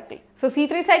C2 cycle. So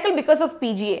C3 cycle because of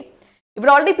PGA.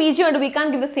 ഇവിടെ ഓൾറെഡി PGA ഉണ്ട്, we can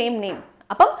give the same name.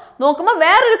 അപ്പം നോക്കുമ്പോൾ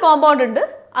വേറൊരു കോമ്പൗണ്ട് ഉണ്ട്,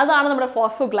 അതാണ് നമ്മുടെ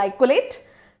ഫോസ്ഫോഗ്ലൈക്കോലേറ്റ്,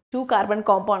 2 കാർബൺ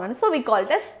കോമ്പൗണ്ട് ആണ്. So we call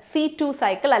it as C2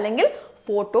 cycle അല്ലെങ്കിൽ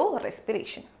ഫോട്ടോ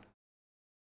റെസ്പിറേഷൻ.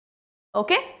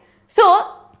 ഓക്കെ, സോ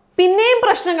പിന്നെയും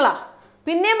പ്രശ്നങ്ങൾ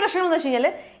എന്ന് വെച്ച് കഴിഞ്ഞാൽ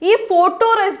ഈ ഫോട്ടോ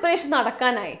റെസ്പിറേഷൻ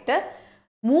നടക്കാനായിട്ട്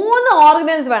 3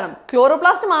 ഓർഗനൽസ് വേണം.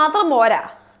 ക്ലോറോപ്ലാസ്റ്റ് മാത്രം പോരാ.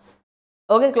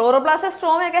 ഓക്കെ, ക്ലോറോപ്ലാസ്റ്റ്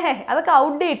സ്ട്രോമ ഒക്കെ അതൊക്കെ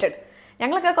ഔട്ട്ഡേറ്റഡ്.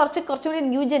 ഞങ്ങളൊക്കെ കുറച്ചുകൂടി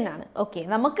ന്യൂജൻ ആണ്. ഓക്കെ,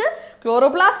 നമുക്ക്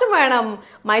ക്ലോറോപ്ലാസ്റ്റും വേണം,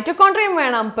 മൈറ്റോകോൺട്രിയം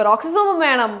വേണം, പെറോക്സിസോമും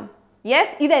വേണം.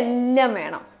 യെസ്, ഇതെല്ലാം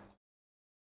വേണം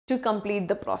to complete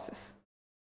the process.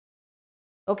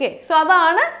 Okay, so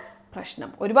അതാണ്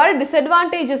പ്രശ്നം. ഒരുപാട്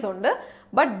ഡിസഡ്വാൻറ്റേജസ് ഉണ്ട്,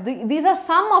 but these are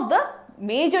some of the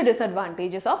major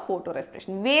disadvantages of photo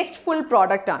respiration. Wasteful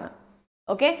product ആണ്.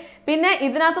 ഓക്കെ, പിന്നെ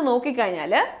ഇതിനകത്ത്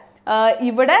നോക്കിക്കഴിഞ്ഞാൽ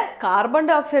ഇവിടെ കാർബൺ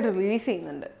ഡൈ ഓക്സൈഡ് റിലീസ്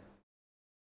ചെയ്യുന്നുണ്ട്,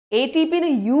 ATP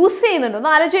യൂസ് ചെയ്യുന്നുണ്ട്. ഒന്ന്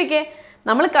ആലോചിക്കേ,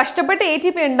 നമ്മൾ കഷ്ടപ്പെട്ട്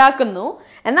ATP ഉണ്ടാക്കുന്നു,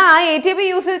 എന്നാൽ ആ ATP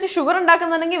യൂസ് ചെയ്തിട്ട് ഷുഗർ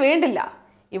ഉണ്ടാക്കുന്നുണ്ടെങ്കിൽ വേണ്ടില്ല.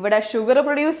 ഇവിടെ ഷുഗർ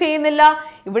പ്രൊഡ്യൂസ് ചെയ്യുന്നില്ല,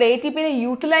 ഇവിടെ ATP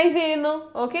യൂട്ടിലൈസ് ചെയ്യുന്നു.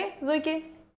 ഓക്കെ, നോക്കിയേ,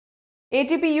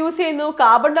 ATP യൂസ് ചെയ്യുന്നു,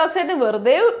 കാർബൺ ഡൈ ഓക്സൈഡ്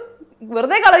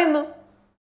വെറുതെ കളയുന്നു.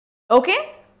 ഓക്കെ,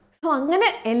 സോ അങ്ങനെ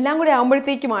എല്ലാം കൂടി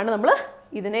ആകുമ്പോഴത്തേക്കുമാണ് നമ്മൾ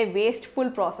ഇതിനെ വേസ്റ്റ്ഫുൾ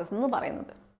പ്രോസസ് എന്ന്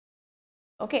പറയുന്നത്.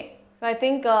 ഓക്കെ, സോ ഐ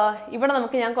തിങ്ക് ഇവിടെ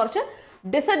നമുക്ക് ഞാൻ കുറച്ച്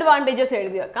ഡിസഡ്വാൻറ്റേജസ്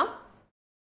എഴുതി വെക്കാം.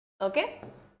 ഓക്കെ,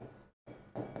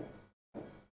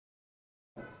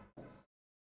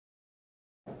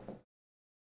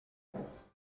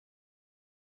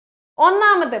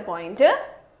 ഒന്നാമത്തെ point,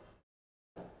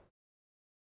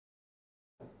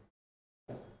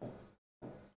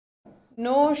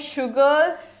 no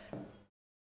sugars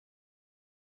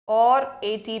or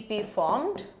ATP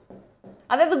formed.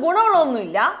 അതായത്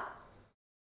ഗുണങ്ങളൊന്നുമില്ല.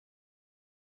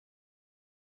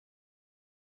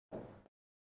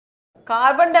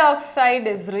 Carbon dye oxide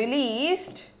is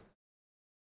released.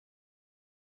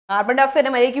 Carbon dye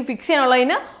oxide മര്യാദയ്ക്ക് ഫിക്സ്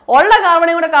ചെയ്യാനുള്ളതിന് ഉള്ള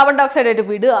കാർബണേയും കൂടെ കാർബൺ ഡൈ ഓക്സൈഡ് ആയിട്ട്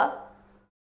വിടുക.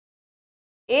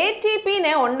 ATP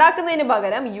ഉണ്ടാക്കുന്നതിന്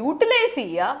പകരം യൂട്ടിലൈസ്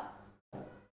ചെയ്യുക.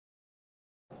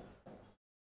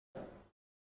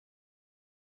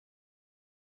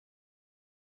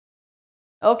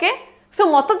 ഓക്കെ, സോ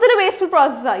മൊത്തത്തിൽ വേസ്റ്റ്ഫുൾ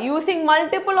പ്രോസസ്സാണ് യൂസിങ്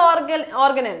മൾട്ടിപ്പിൾ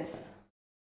ഓർഗനൽസ്.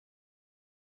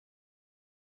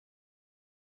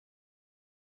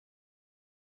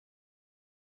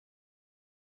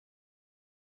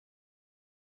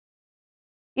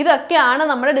 ഇതൊക്കെയാണ്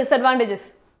നമ്മുടെ ഡിസഡ്വാൻറ്റേജസ്.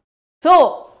 സോ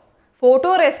ഫോട്ടോ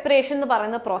റെസ്പിറേഷൻ എന്ന്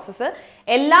പറയുന്ന പ്രോസസ്സ്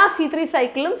എല്ലാ C3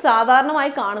 സൈക്കിളും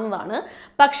സാധാരണമായി കാണുന്നതാണ്.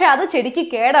 പക്ഷെ അത് ചെടിക്ക്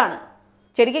കേടാണ്.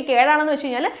 ചെടിക്ക് കേടാണെന്ന് വെച്ച്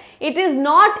കഴിഞ്ഞാൽ it is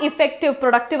not effective,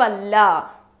 productive അല്ല.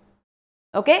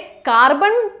 ഓക്കെ,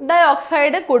 കാർബൺ ഡൈ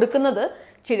ഓക്സൈഡ് കൊടുക്കുന്നത്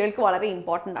ചെടികൾക്ക് വളരെ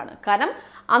ഇമ്പോർട്ടൻ്റ് ആണ്. കാരണം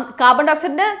കാർബൺ ഡൈ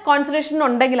ഓക്സൈഡിന്റെ കോൺസെൻട്രേഷൻ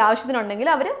ഉണ്ടെങ്കിൽ, ആവശ്യത്തിനുണ്ടെങ്കിൽ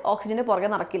അവർ ഓക്സിജന്റെ പുറകെ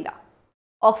നടക്കില്ല.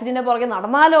 ഓക്സിജന്റെ പുറകെ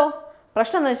നടന്നാലോ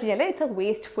പ്രശ്നം എന്ന് വെച്ച് കഴിഞ്ഞാൽ it's A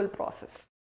wasteful process.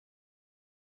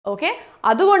 Okay,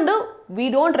 അതുകൊണ്ട് വി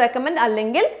ഡോണ്ട് റെക്കമെൻഡ്.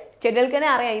 അല്ലെങ്കിൽ ചെടികൾക്ക്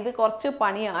തന്നെ അറിയാം ഇത് കുറച്ച്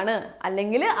പണിയാണ്,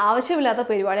 അല്ലെങ്കിൽ ആവശ്യമില്ലാത്ത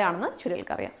പരിപാടിയാണെന്ന്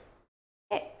ചെടികൾക്കറിയാം.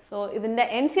 സോ ഇതിന്റെ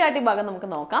NCERT ഭാഗം നമുക്ക്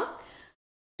നോക്കാം.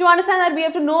 To understand that we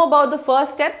have to know about the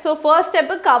first step. So first step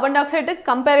carbon dioxide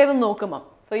compare ചെയ്ത് നോക്കുമ്പോൾ,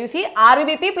 so you see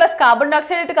RBP plus carbon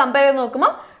dioxide compare ചെയ്ത്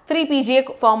നോക്കുമ്പോൾ 3 PGA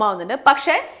ഫോം ആവുന്നുണ്ട്.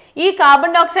 പക്ഷേ ഈ കാർബൺ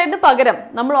ഡൈ ഓക്സൈഡിന് പകരം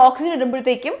നമ്മൾ ഓക്സിജൻ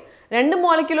ഇടുമ്പോഴത്തേക്കും 2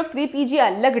 മോളിക്യൂൾ ഓഫ് 3 PGA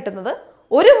അല്ല കിട്ടുന്നത്,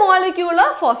 1 മോളിക്യൂൾ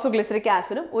ഓഫ് ഫോസ്ഫോഗ്ലിസറിക്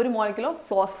ആസിഡും 1 മോളിക്യൂൾ ഓഫ്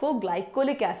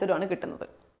ഫോസ്ഫോഗ്ലൈക്കോലിക് ആസിഡും ആണ് കിട്ടുന്നത്.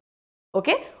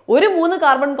 Okay, 3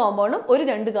 carbon കോമ്പൗണ്ടും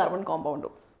 2 carbon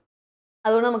കോമ്പൗണ്ടും.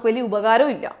 അതുകൊണ്ട് നമുക്ക് വലിയ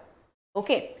ഉപകാരവും ഇല്ല.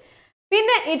 ഓക്കെ,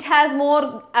 പിന്നെ it has more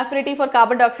affinity four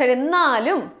carbon dye oxide.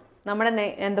 എന്നാലും നമ്മുടെ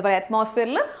എന്താ പറയുക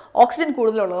അറ്റ്മോസ്ഫിയറിൽ ഓക്സിജൻ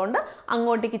കൂടുതലുള്ളതുകൊണ്ട്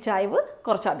അങ്ങോട്ടേക്ക് ചായ്വ്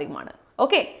കുറച്ചധികമാണ്.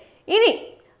 ഓക്കെ, ഇനി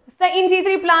in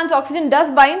C3 plants oxygen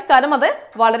does bind, കാരണം അത്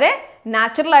വളരെ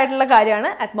നാച്ചുറൽ ആയിട്ടുള്ള കാര്യമാണ്.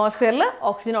 അറ്റ്മോസ്ഫിയറിൽ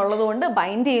ഓക്സിജൻ ഉള്ളതുകൊണ്ട്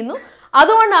ബൈൻഡ് ചെയ്യുന്നു.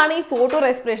 അതുകൊണ്ടാണ് ഈ ഫോട്ടോ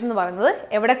റെസ്പിറേഷൻ എന്ന് പറയുന്നത്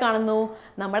എവിടെ കാണുന്നു?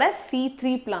 നമ്മുടെ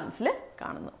C3 പ്ലാന്റ്സിൽ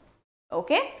കാണുന്നു.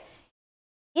 ഓക്കെ,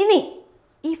 ഇനി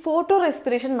ഈ ഫോട്ടോ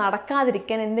റെസ്പിറേഷൻ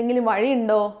നടക്കാതിരിക്കാൻ എന്തെങ്കിലും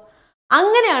വഴിയുണ്ടോ?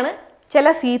 അങ്ങനെയാണ് ചില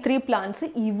C3 പ്ലാന്റ്സ്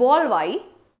ഇവോൾവ് ആയി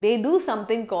they do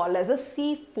something called as a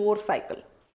C4 cycle.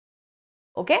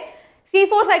 Okay,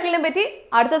 C4 സൈക്കിളിനെ പറ്റി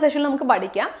അടുത്ത സെഷനിൽ നമുക്ക്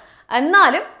പഠിക്കാം.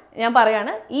 എന്നാലും ഞാൻ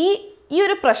പറയാണ്, ഈ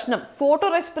ഒരു പ്രശ്നം ഫോട്ടോ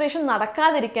റെസ്പിറേഷൻ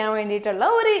നടക്കാതിരിക്കാൻ വേണ്ടിയിട്ടുള്ള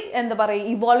ഒരു എന്താ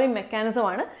പറയുക evolving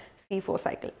മെക്കാനിസമാണ് C4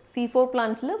 cycle. C4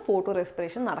 പ്ലാന്റ്സിൽ photo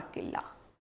respiration നടക്കില്ല.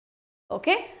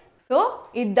 Okay, so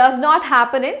it does not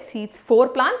happen in C4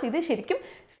 plants. ഇത് ശരിക്കും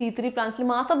C3 പ്ലാന്റ്സിൽ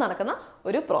മാത്രം നടക്കുന്ന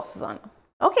ഒരു പ്രോസസ്സാണ്.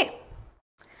 ഓക്കെ,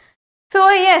 സോ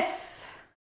യെസ്,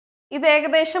 ഇത്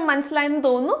ഏകദേശം മനസ്സിലായെന്ന്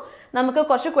തോന്നുന്നു. നമുക്ക്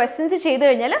കുറച്ച് ക്വസ്റ്റ്യൻസ് ചെയ്ത്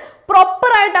കഴിഞ്ഞാൽ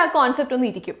പ്രോപ്പറായിട്ട് ആ കോൺസെപ്റ്റ് ഒന്ന്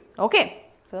ഇരിക്കും. ഓക്കെ,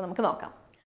 സോ നമുക്ക് നോക്കാം.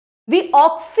 ദി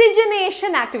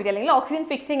ഓക്സിജനേഷൻ ആക്ടിവിറ്റി അല്ലെങ്കിൽ oxygen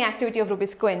fixing activity of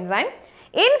RuBisCO enzyme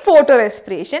in photo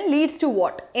respiration leads to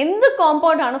what? എന്ത്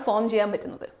കോമ്പൗണ്ട് ആണ് ഫോം ചെയ്യാൻ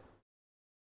പറ്റുന്നത്?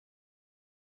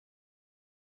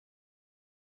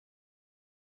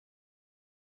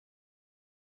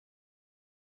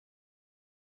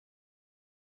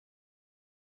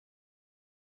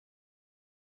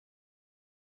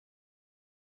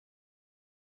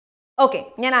 ഓക്കെ,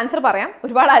 ഞാൻ ആൻസർ പറയാം,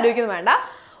 ഒരുപാട് ആലോചിക്കുന്നു വേണ്ട.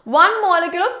 1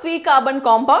 molecule of 3 carbon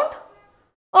compound.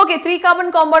 Okay, 3 carbon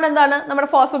compound എന്താണ്? നമ്മുടെ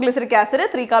ഫോസ്ഫോഗ്ലിസറിക് ആസിഡ്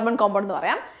 3 carbon compound എന്ന്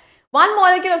പറയാം. 1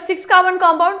 molecule of 6 carbon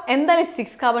compound. എന്തായാലും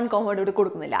 6 carbon compound ഇവിടെ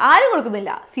കൊടുക്കുന്നില്ല, ആരും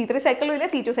കൊടുക്കുന്നില്ല. C3 സൈക്കിളും ഇല്ല,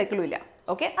 C2 സൈക്കിളും ഇല്ല.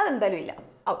 ഓക്കെ, അതെന്തായാലും ഇല്ല,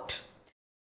 out.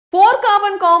 4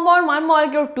 carbon compound, 1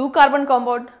 molecule of 2 carbon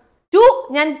compound. 2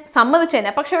 ഞാൻ സമ്മതിച്ചു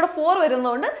തന്നെ, പക്ഷെ ഇവിടെ 4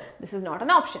 വരുന്നതുകൊണ്ട് this is not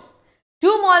an option.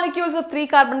 2 molecules of 3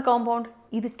 carbon compound.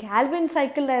 ഇത് കാൽവിൻ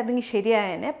സൈക്കിളിലായിരുന്നെങ്കിൽ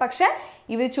ശരിയായേനെ, പക്ഷെ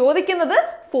ഇവർ ചോദിക്കുന്നത്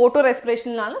photo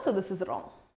റെസ്പിറേഷനിലാണ്. So this is wrong.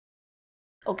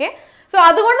 Okay, so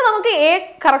അതുകൊണ്ട് നമുക്ക് എ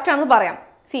കറക്റ്റ് ആണെന്ന് പറയാം.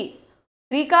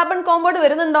 3 carbon compound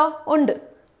വരുന്നുണ്ടോ? ഉണ്ട്.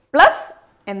 പ്ലസ്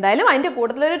എന്തായാലും അതിൻ്റെ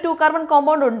കൂട്ടത്തിലൊരു 2 carbon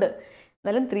compound ഉണ്ട്.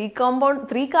 എന്നാലും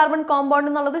 3 carbon compound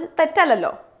എന്നുള്ളത്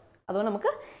തെറ്റല്ലല്ലോ, അതുകൊണ്ട്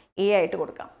നമുക്ക് എ ആയിട്ട്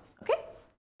കൊടുക്കാം. Okay,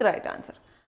 right answer.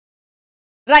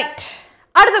 റൈറ്റ്,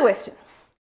 അടുത്ത question.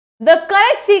 The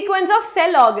correct sequence of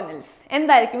cell organelles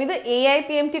എന്തായിരിക്കും? ഇത്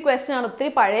AIPMT ക്വസ്റ്റ്യൻ ആണ്, ഒത്തിരി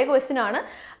പഴയ ക്വസ്റ്റ്യൻ ആണ്,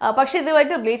 പക്ഷെ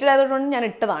ഇതുമായിട്ട് റിലേറ്റഡ് ആയതുകൊണ്ട് ഞാൻ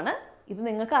ഇട്ടതാണ്. ഇത്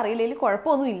നിങ്ങൾക്ക് അറിയില്ലെങ്കിൽ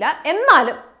കുഴപ്പമൊന്നുമില്ല.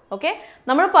 എന്നാലും ഓക്കെ,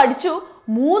 നമ്മൾ പഠിച്ചു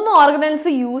 3 ഓർഗനൽസ്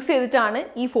യൂസ് ചെയ്തിട്ടാണ്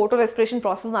ഈ ഫോട്ടോ റെസ്പിറേഷൻ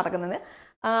പ്രോസസ്സ് നടക്കുന്നത്.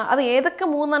 അത് ഏതൊക്കെ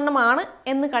 3 എണ്ണമാണ്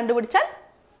എന്ന് കണ്ടുപിടിച്ചാൽ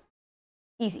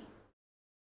ഈസി.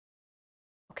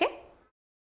 ഓക്കെ,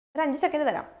 ഒരു 5 സെക്കൻഡ്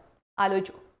തരാം,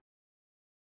 ആലോചിച്ചു.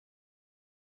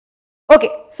 ഓക്കെ,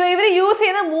 സോ ഇവർ യൂസ്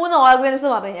ചെയ്യുന്ന 3 ഓർഗനൽസ്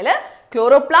എന്ന് പറഞ്ഞു കഴിഞ്ഞാൽ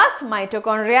chloroplast,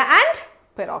 mitochondria and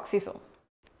പെറോക്സിസോം.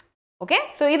 Okay,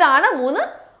 so ഇതാണ് 3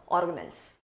 ഓർഗനൽസ്.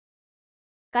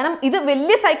 കാരണം ഇത്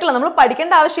വലിയ സൈക്കിളാണ്, നമ്മൾ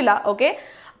പഠിക്കേണ്ട ആവശ്യമില്ല. ഓക്കെ,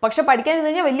 പക്ഷെ പഠിക്കാൻ ഇരുന്ന്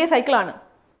കഴിഞ്ഞാൽ വലിയ സൈക്കിളാണ്.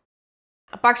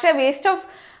 പക്ഷെ waste of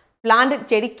plant,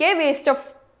 ചെടിക്കേ waste of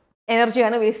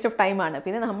എനർജിയാണ്, വേസ്റ്റ് ഓഫ് ടൈമാണ്.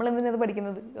 പിന്നെ നമ്മൾ എന്തിനാണ്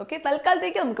പഠിക്കുന്നത്? ഓക്കെ,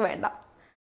 തൽക്കാലത്തേക്ക് നമുക്ക് വേണ്ട.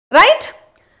 റൈറ്റ്,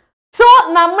 സോ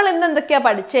നമ്മൾ ഇന്ന് എന്തൊക്കെയാണ്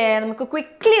പഠിച്ചേ? നമുക്ക്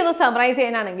ക്വിക്ക്ലി ഒന്ന് സമറൈസ്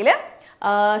ചെയ്യാനാണെങ്കിൽ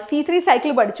C3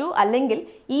 സൈക്കിൾ പഠിച്ചു, അല്ലെങ്കിൽ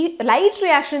ഈ ലൈറ്റ്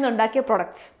റിയാക്ഷനിൽ ഉണ്ടാക്കിയ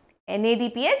പ്രൊഡക്ട്സ്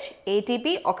NADPH, ATP,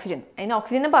 ഓക്സിജൻ. അതിന്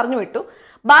ഓക്സിജനെ പറഞ്ഞു വിട്ടു.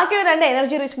 ബാക്കിയുള്ള 2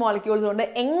 എനർജി റിച്ച് മോളിക്യൂൾസ് കൊണ്ട്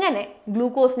എങ്ങനെ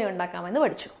ഗ്ലൂക്കോസിനെ ഉണ്ടാക്കാമെന്ന്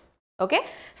പഠിച്ചു. ഓക്കെ,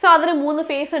 സോ അതിന് 3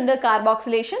 ഫേസ് ഉണ്ട്: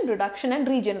 carboxylation, reduction and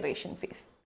regeneration face.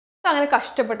 So അങ്ങനെ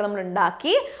കഷ്ടപ്പെട്ട് നമ്മൾ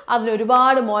ഉണ്ടാക്കി, അതിന്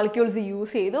ഒരുപാട് മോളിക്യൂൾസ്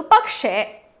യൂസ് ചെയ്തു. പക്ഷേ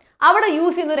അവിടെ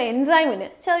യൂസ് ചെയ്യുന്ന ഒരു എൻസൈമിന്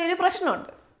ചെറിയൊരു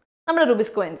പ്രശ്നമുണ്ട്, നമ്മുടെ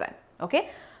റുബിസ്കോ എൻസൈം. ഓക്കെ,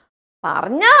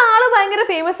 പറഞ്ഞ ആള് ഭയങ്കര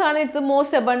ഫേമസ് ആണ്, it's the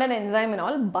most abundant enzyme in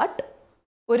all. But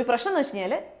ഒരു പ്രശ്നം എന്ന് വെച്ച്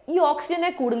കഴിഞ്ഞാൽ ഈ ഓക്സിജനെ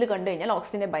കൂടുതൽ കണ്ടു കഴിഞ്ഞാൽ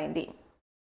ഓക്സിജനെ ബൈൻഡ് ചെയ്യും.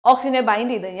 ഓക്സിജനെ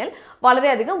ബൈൻഡ് ചെയ്ത് കഴിഞ്ഞാൽ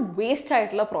വളരെയധികം വേസ്റ്റ്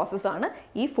ആയിട്ടുള്ള പ്രോസസ്സാണ്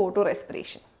ഈ ഫോട്ടോ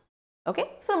റെസ്പിറേഷൻ. ഓക്കെ,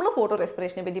 സോ നമ്മൾ ഫോട്ടോ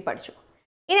റെസ്പിറേഷനെ പറ്റി പഠിച്ചു.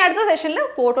 ഇനി അടുത്ത സെഷനിൽ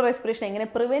ഫോട്ടോ റെസ്പിറേഷൻ എങ്ങനെ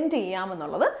പ്രിവെന്റ്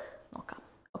ചെയ്യാമെന്നുള്ളത് നോക്കാം.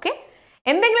 ഓക്കെ,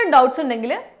 എന്തെങ്കിലും ഡൗട്ട്സ്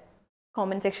ഉണ്ടെങ്കിൽ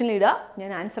കോമെന്റ് സെക്ഷനിൽ ഇടുക,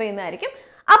 ഞാൻ ആൻസർ ചെയ്യുന്നതായിരിക്കും.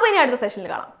 അപ്പോൾ ഇനി അടുത്ത സെഷനിൽ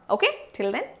കാണാം. Okay,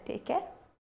 till then take care,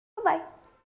 by.